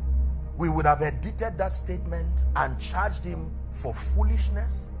 we would have edited that statement and charged him for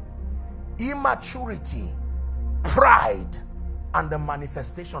foolishness, immaturity, pride, and the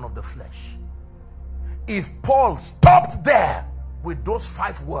manifestation of the flesh. If Paul stopped there with those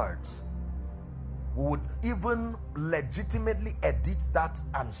 5 words, we would even legitimately edit that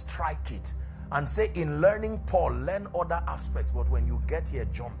and strike it and say, in learning Paul, learn other aspects, but when you get here,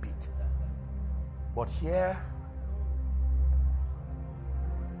 jump it. But here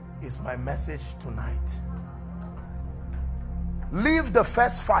is my message tonight. Leave the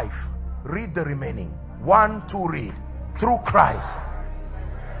first 5, read the remaining. 1, 2, read. Through Christ.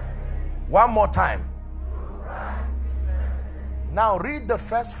 One more time. Now read the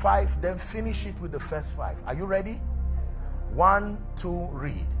first 5, then finish it with the first 5. Are you ready? 1, 2,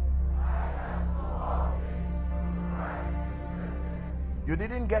 read. You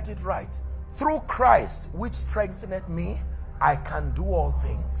didn't get it right. Through Christ, which strengtheneth me, I can do all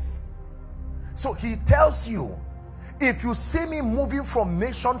things. So he tells you, if you see me moving from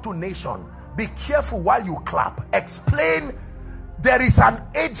nation to nation, be careful while you clap. Explain, there is an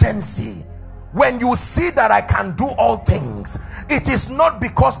agency. When you see that I can do all things, it is not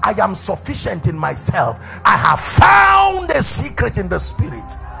because I am sufficient in myself. I have found a secret in the spirit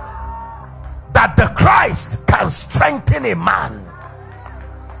that the Christ can strengthen a man,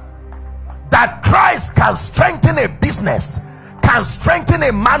 that Christ can strengthen a business, can strengthen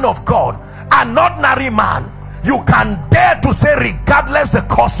a man of God, an ordinary man. You can dare to say, regardless the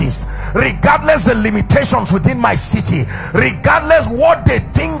causes, regardless the limitations within my city, regardless what they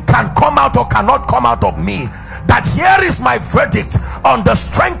think can come out or cannot come out of me, that here is my verdict on the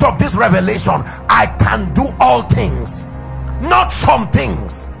strength of this revelation. I can do all things, not some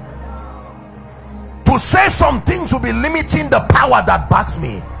things. To say some things will be limiting the power that backs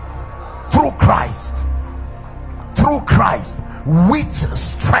me. Through Christ, which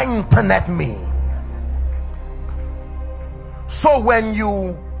strengtheneth me. So when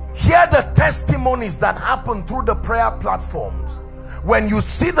you hear the testimonies that happen through the prayer platforms, when you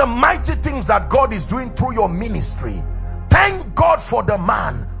see the mighty things that God is doing through your ministry, thank God for the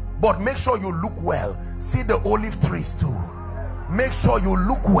man, but make sure you look well. See the olive trees too. Make sure you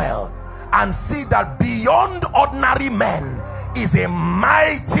look well and see that beyond ordinary men is a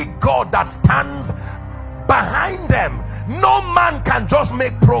mighty God that stands behind them. No man can just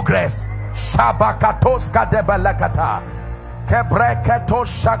make progress. Shabakatos kadebalakata. Kebreketo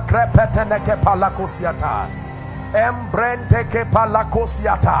shakrepeteneke palakosiata. Embrenteke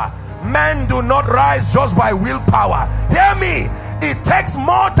palakosiata. Men do not rise just by willpower. Hear me. It takes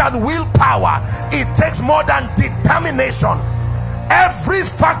more than willpower. It takes more than determination. Every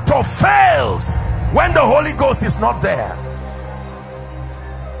factor fails when the Holy Ghost is not there.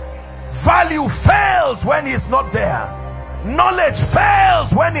 Value fails when he's not there. Knowledge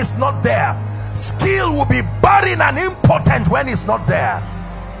fails when he's not there. Skill will be barren and impotent when he's not there.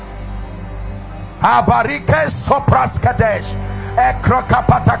 Abarike sopras kadesh.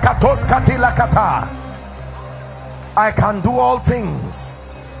 Ekrokapatakatos katilakata. I can do all things.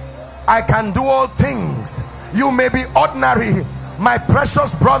 I can do all things. You may be ordinary, my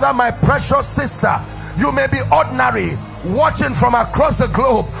precious brother, my precious sister. You may be ordinary, watching from across the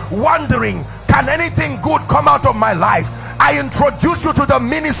globe, wondering, can anything good come out of my life? I introduce you to the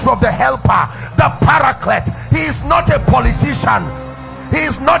ministry of the helper, the paraclete. He is not a politician. He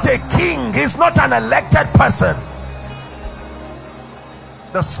is not a king. He is not an elected person.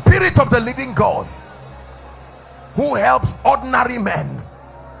 The Spirit of the living God, who helps ordinary men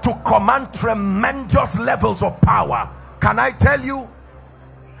to command tremendous levels of power. Can I tell you,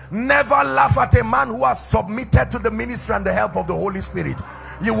 never laugh at a man who has submitted to the ministry and the help of the Holy Spirit.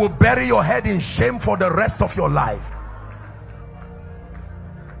 You will bury your head in shame for the rest of your life.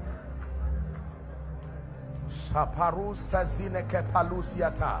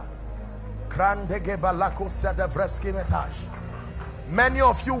 Many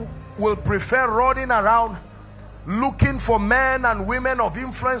of you will prefer running around looking for men and women of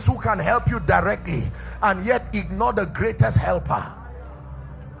influence who can help you directly, and yet ignore the greatest helper.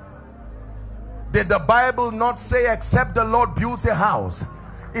 Did the Bible not say, except the Lord builds a house,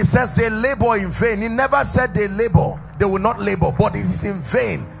 it says they labor in vain? It never said they labor, they will not labor, but it is in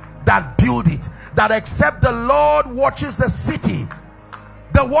vain that build it. That except the Lord watches the city,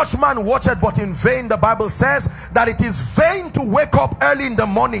 the watchman watcheth, but in vain. The Bible says that it is vain to wake up early in the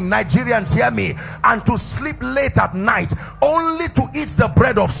morning, Nigerians hear me, and to sleep late at night, only to eat the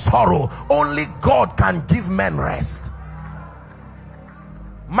bread of sorrow. Only God can give men rest.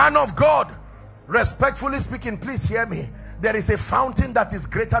 Man of God, respectfully speaking, please hear me. There is a fountain that is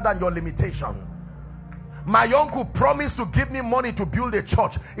greater than your limitation. My uncle promised to give me money to build a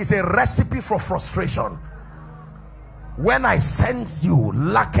church. It's a recipe for frustration. When I send you,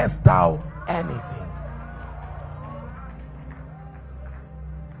 lackest thou anything?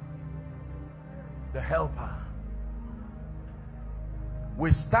 The helper.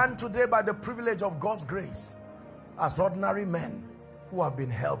 We stand today by the privilege of God's grace as ordinary men who have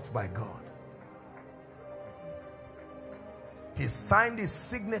been helped by God. He signed his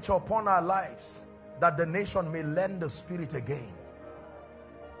signature upon our lives that the nation may learn the Spirit again.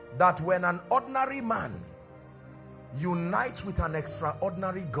 That when an ordinary man unites with an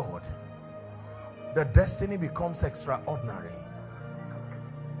extraordinary God, the destiny becomes extraordinary.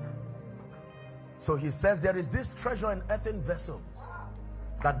 So he says there is this treasure in earthen vessels,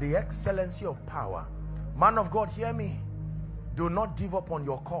 that the excellency of power. Man of God, hear me. Do not give up on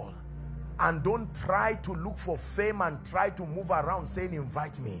your call, and don't try to look for fame and try to move around saying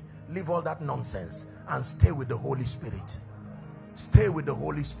invite me. Leave all that nonsense and stay with the Holy Spirit. Stay with the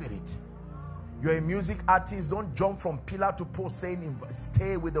Holy Spirit. You're a music artist, don't jump from pillar to post saying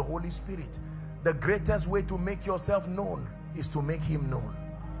stay with the Holy Spirit. The greatest way to make yourself known is to make him known.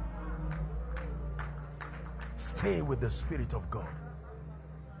 Stay with the Spirit of God.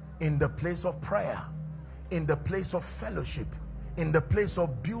 In the place of prayer, in the place of fellowship, in the place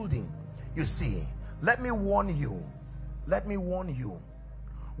of building. You see, let me warn you. Let me warn you.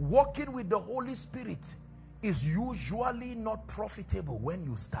 Walking with the Holy Spirit is usually not profitable when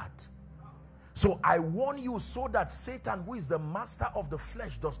you start. So I warn you, so that Satan, who is the master of the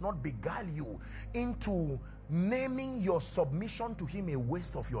flesh, does not beguile you into naming your submission to him a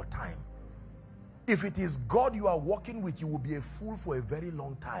waste of your time. If it is God you are walking with, you will be a fool for a very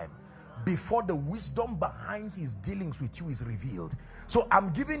long time before the wisdom behind his dealings with you is revealed. So I'm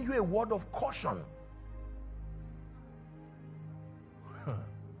giving you a word of caution.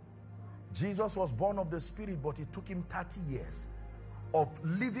 Jesus was born of the Spirit, but it took him 30 years of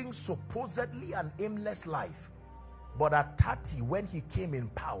living supposedly an aimless life. But at 30, when he came in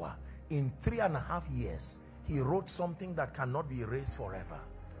power, in 3.5 years, he wrote something that cannot be erased forever.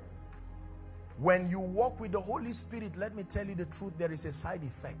 When you walk with the Holy Spirit, let me tell you the truth, there is a side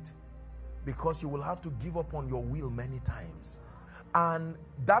effect, because you will have to give up on your will many times, and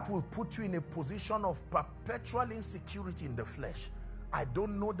that will put you in a position of perpetual insecurity in the flesh. I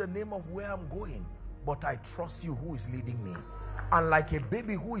don't know the name of where I'm going, but I trust you who is leading me. And like a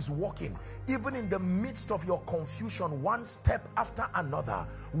baby who is walking, even in the midst of your confusion, one step after another,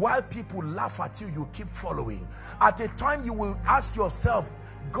 while people laugh at you, you keep following. At a time you will ask yourself,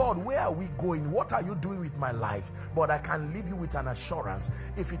 God, where are we going? What are you doing with my life? But I can leave you with an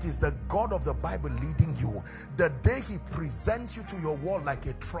assurance. If it is the God of the Bible leading you, the day he presents you to your wall like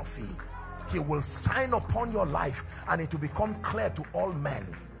a trophy, he will sign upon your life, and it will become clear to all men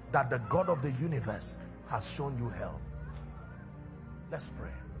that the God of the universe has shown you help. Let's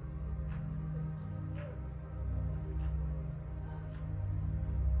pray.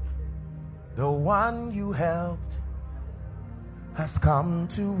 The one you helped has come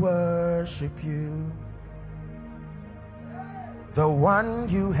to worship you. The one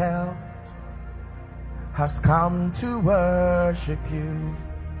you helped has come to worship you.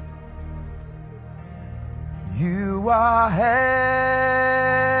 You are helper.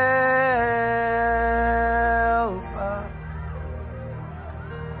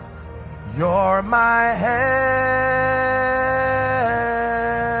 You're my helper.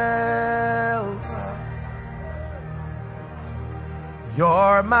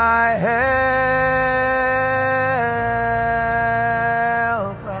 You're my helper.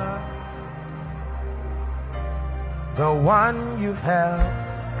 The one you've helped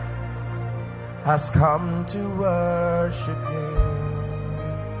has come to worship you.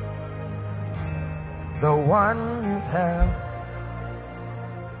 The one you've helped.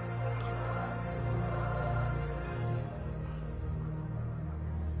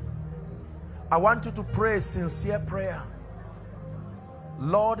 I want you to pray a sincere prayer.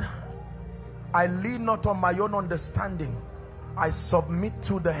 Lord, I lean not on my own understanding. I submit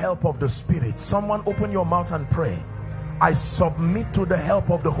to the help of the Spirit. Someone open your mouth and pray. I submit to the help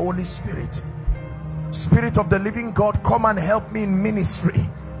of the Holy Spirit. Spirit of the living God, come and help me in ministry.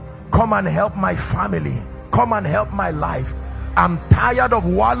 Come and help my family. Come and help my life. I'm tired of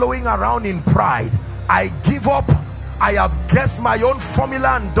wallowing around in pride. I give up. I have guessed my own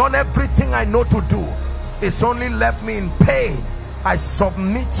formula and done everything I know to do. It's only left me in pain. I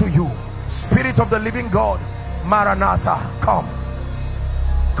submit to you. Spirit of the living God, Maranatha, come.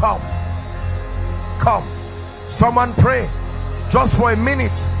 Come. Come. Someone pray just for a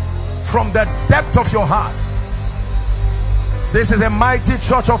minute from the depth of your heart. This is a mighty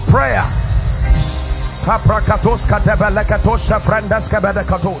church of prayer.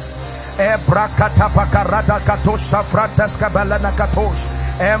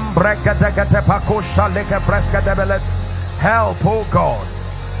 Help, oh God.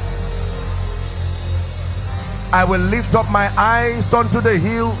 I will lift up my eyes unto the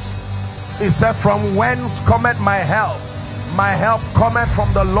hills. He said, from whence cometh my help? My help cometh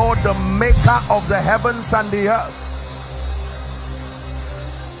from the Lord, the maker of the heavens and the earth.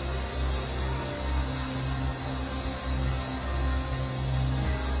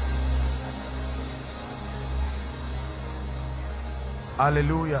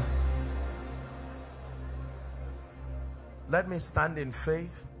 Hallelujah. Let me stand in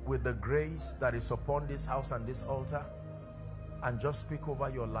faith with the grace that is upon this house and this altar and just speak over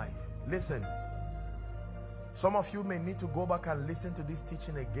your life. Listen, some of you may need to go back and listen to this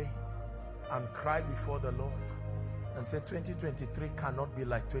teaching again and cry before the Lord and say 2023 cannot be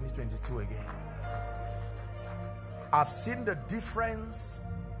like 2022 again. I've seen the difference.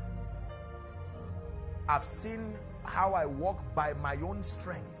 I've seen how I walk by my own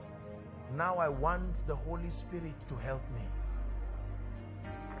strength. Now I want the Holy Spirit to help me.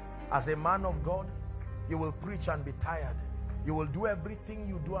 As a man of God, you will preach and be tired. You will do everything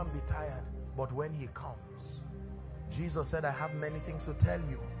you do and be tired. But when he comes, Jesus said, I have many things to tell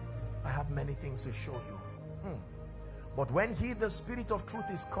you. I have many things to show you. But when he, the Spirit of truth,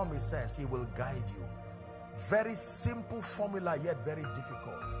 is come, he says, he will guide you. Very simple formula, yet very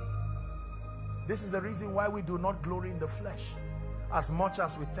difficult. This is the reason why we do not glory in the flesh. As much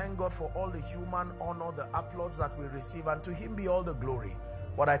as we thank God for all the human honor, the applause that we receive, and to him be all the glory.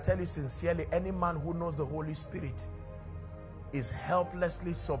 But I tell you sincerely, any man who knows the Holy Spirit is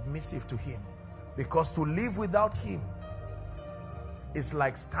helplessly submissive to him, because to live without him is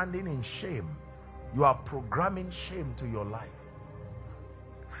like standing in shame. You are programming shame to your life.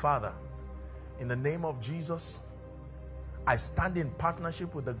 Father, in the name of Jesus, I stand in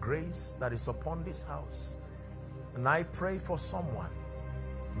partnership with the grace that is upon this house, and I pray for someone,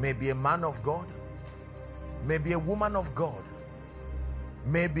 maybe a man of God, maybe a woman of God,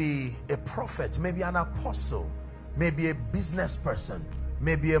 maybe a prophet, maybe an apostle, maybe a business person,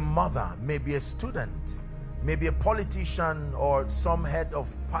 maybe a mother, maybe a student, maybe a politician or some head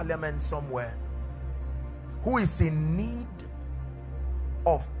of parliament somewhere, who is in need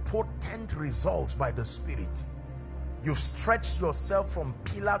of potent results by the Spirit. You've stretched yourself from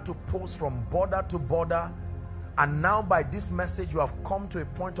pillar to post, from border to border, and now by this message you have come to a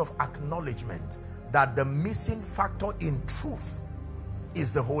point of acknowledgement that the missing factor in truth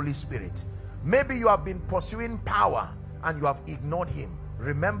is the Holy Spirit. Maybe you have been pursuing power and you have ignored him.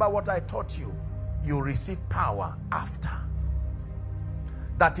 Remember what I taught you. You receive power after.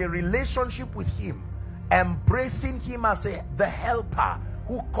 That a relationship with him, embracing him as the helper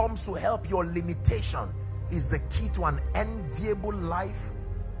who comes to help your limitation, is the key to an enviable life.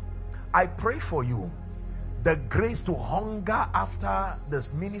 I pray for you the grace to hunger after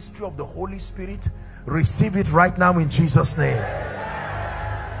this ministry of the Holy Spirit. Receive it right now in Jesus' name.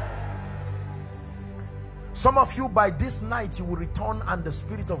 Some of you, by this night, you will return and the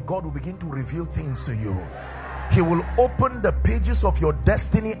Spirit of God will begin to reveal things to you. He will open the pages of your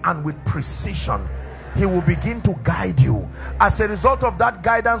destiny, and with precision he will begin to guide you. As a result of that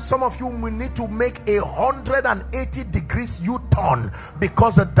guidance, some of you will need to make a 180 degrees U-turn,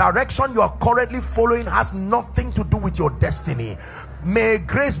 because the direction you are currently following has nothing to do with your destiny. May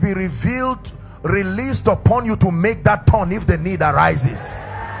grace be revealed, released upon you to make that turn if the need arises.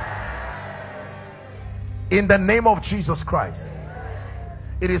 In the name of Jesus Christ.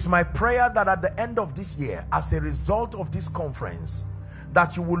 It is my prayer that at the end of this year, as a result of this conference,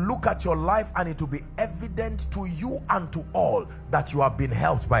 that you will look at your life and it will be evident to you and to all that you have been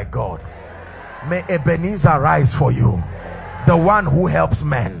helped by God. May Ebenezer rise for you, the one who helps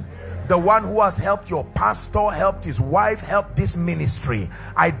men, the one who has helped your pastor, helped his wife, helped this ministry.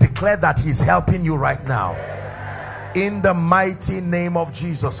 I declare that he's helping you right now, in the mighty name of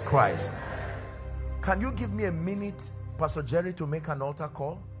Jesus Christ. Can you give me a minute, Pastor Jerry, to make an altar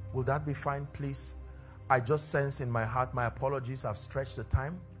call? Will that be fine, please? I just sense in my heart, my apologies, I've stretched the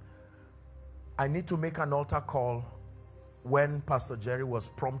time. I need to make an altar call. When Pastor Jerry was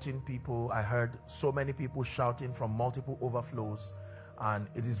prompting people, I heard so many people shouting from multiple overflows. And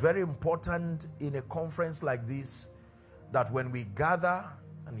it is very important in a conference like this that when we gather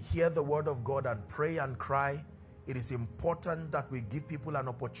and hear the word of God and pray and cry, it is important that we give people an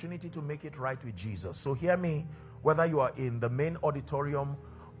opportunity to make it right with Jesus. So hear me, whether you are in the main auditorium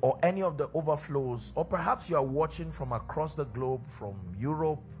or any of the overflows, or perhaps you are watching from across the globe, from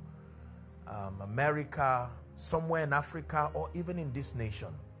Europe, America, somewhere in Africa, or even in this nation.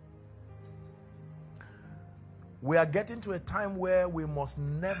 We are getting to a time where we must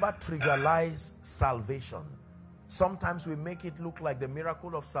never trivialize salvation. Sometimes we make it look like the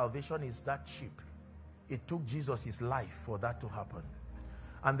miracle of salvation is that cheap. It took Jesus his life for that to happen.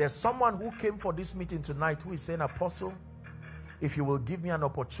 And there's someone who came for this meeting tonight who is saying, Apostle, if you will give me an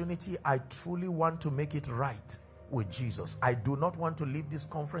opportunity, I truly want to make it right with Jesus. I do not want to leave this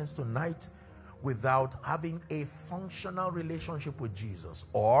conference tonight without having a functional relationship with Jesus.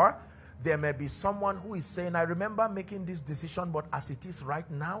 Or there may be someone who is saying, I remember making this decision, but as it is right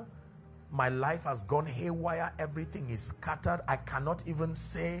now, my life has gone haywire. Everything is scattered. I cannot even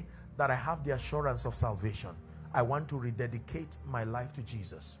say that I have the assurance of salvation. I want to rededicate my life to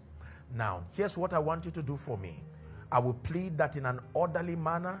Jesus. Now, here's what I want you to do for me. I will plead that in an orderly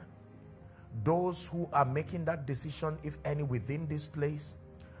manner, those who are making that decision, if any within this place,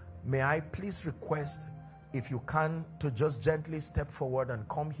 may I please request, if you can, to just gently step forward and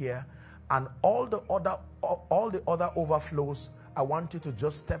come here. And all the other overflows, I want you to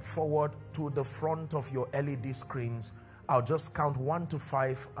just step forward to the front of your LED screens. I'll just count 1 to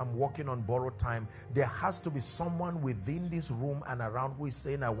 5. I'm walking on borrowed time. There has to be someone within this room and around who is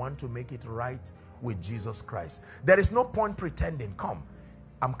saying, I want to make it right with Jesus Christ. There is no point pretending. Come.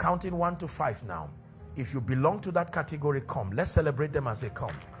 I'm counting 1 to 5 now. If you belong to that category, come. Let's celebrate them as they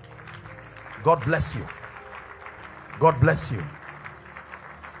come. God bless you. God bless you.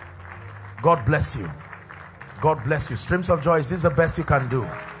 God bless you. God bless you. Streams of joy, is this the best you can do?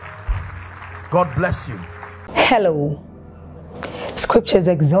 God bless you. Hello. Scriptures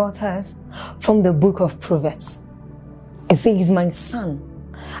exhort us from the book of Proverbs. It says, my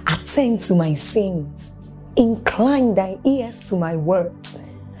son, attend to my sayings, incline thy ears to my words,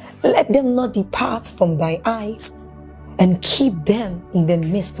 let them not depart from thy eyes, and keep them in the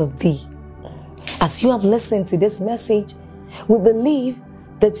midst of thee. As you have listened to this message, we believe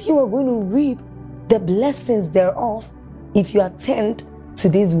that you are going to reap the blessings thereof if you attend to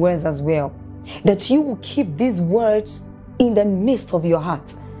these words as well. That you will keep these words in the midst of your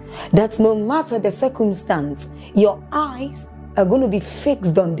heart. That no matter the circumstance, your eyes are going to be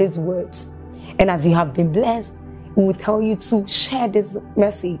fixed on these words. And as you have been blessed, we will tell you to share this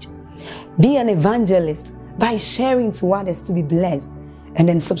message. Be an evangelist by sharing to others to be blessed. And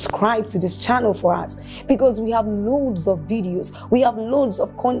then subscribe to this channel for us, because we have loads of videos, we have loads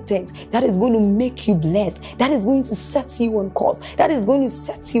of content that is going to make you blessed, that is going to set you on course, that is going to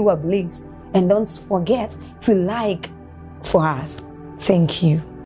set you ablaze. And don't forget to like for us. Thank you.